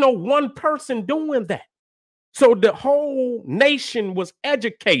 There's no one person doing that. So the whole nation was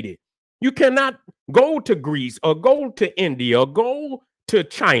educated. You cannot go to Greece or go to India or go to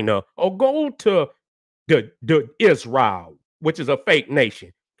China or go to the Israel, which is a fake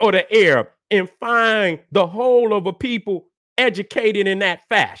nation, or the Arab, and find the whole of a people educated in that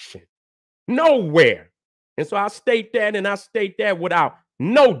fashion. Nowhere. And so I state that, and I state that without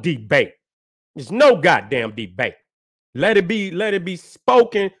no debate. There's no goddamn debate. Let it be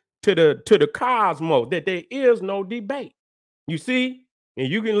spoken to the cosmos that there is no debate. You see? And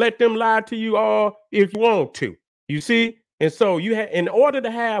you can let them lie to you all if you want to. You see? And so in order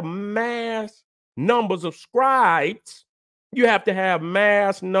to have mass numbers of scribes, you have to have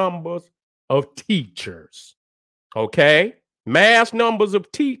mass numbers of teachers. Okay? Mass numbers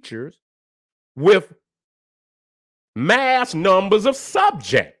of teachers with mass numbers of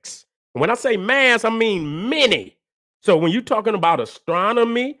subjects. When I say mass, I mean many. So when you're talking about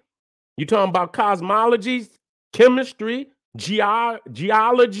astronomy, you're talking about cosmology, chemistry,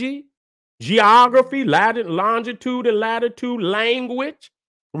 geology, geography, longitude and latitude, language,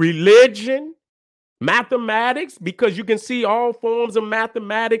 religion, mathematics, because you can see all forms of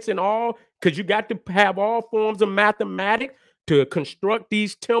mathematics because you got to have all forms of mathematics to construct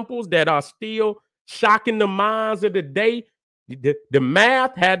these temples that are still shocking the minds of the day. The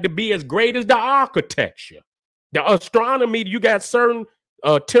math had to be as great as the architecture. The astronomy, you got certain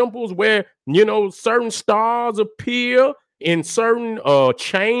temples where, certain stars appear in certain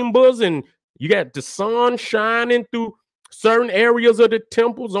chambers, and you got the sun shining through certain areas of the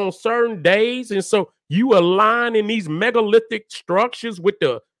temples on certain days. And so you align in these megalithic structures with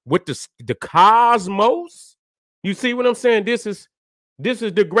the cosmos. You see what I'm saying? This is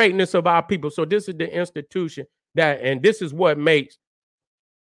the greatness of our people. So this is the institution and this is what makes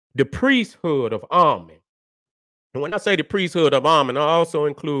the priesthood of Amun. And when I say the priesthood of Amun, I also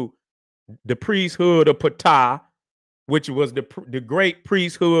include the priesthood of Ptah, which was the great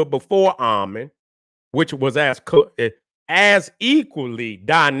priesthood before Amun, which was as equally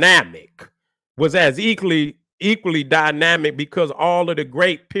dynamic, dynamic because all of the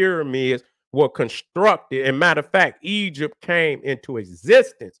great pyramids were constructed. And matter of fact, Egypt came into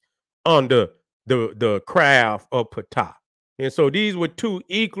existence under the craft of Ptah. And so these were two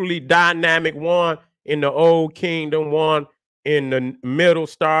equally dynamic, one in the old kingdom, one in the middle,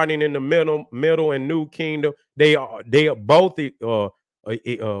 starting in the middle and new kingdom. They both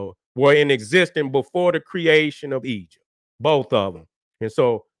were in existence before the creation of Egypt, both of them. And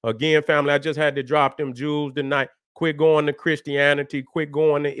so Again, family, I just had to drop them jewels tonight. Quit going to Christianity, quit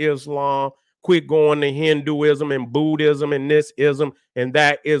going to Islam, quit going to Hinduism and Buddhism and this ism and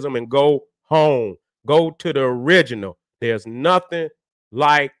that ism, and go home. Go to the original. There's nothing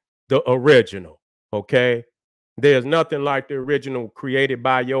like the original, okay? There's nothing like the original created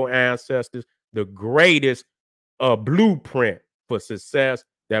by your ancestors, the greatest blueprint for success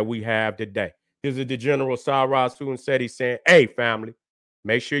that we have today. This is the General Sara Suten Seti saying, hey, family,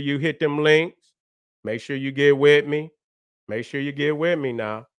 make sure you hit them links. Make sure you get with me. Make sure you get with me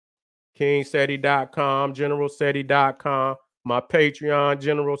now. KingSeti.com, GeneralSeti.com, my Patreon,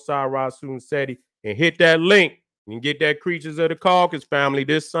 General Sara Suten Seti, and hit that link and get that Creatures of the Caucus family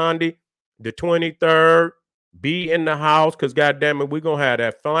this Sunday, the 23rd. Be in the house because, goddamn it, we're going to have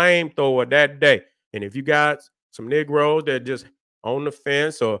that flamethrower that day. And if you got some Negroes that just on the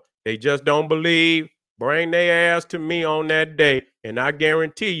fence or they just don't believe, bring their ass to me on that day. And I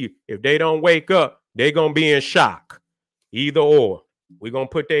guarantee you, if they don't wake up, they're going to be in shock. Either or. We're going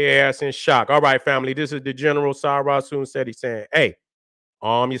to put their ass in shock. All right, family, this is the General Sara Suten Seti saying, hey,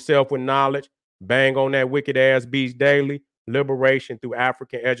 arm yourself with knowledge, bang on that wicked ass beast daily, liberation through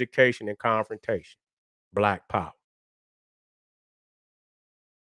African education and confrontation. Black power.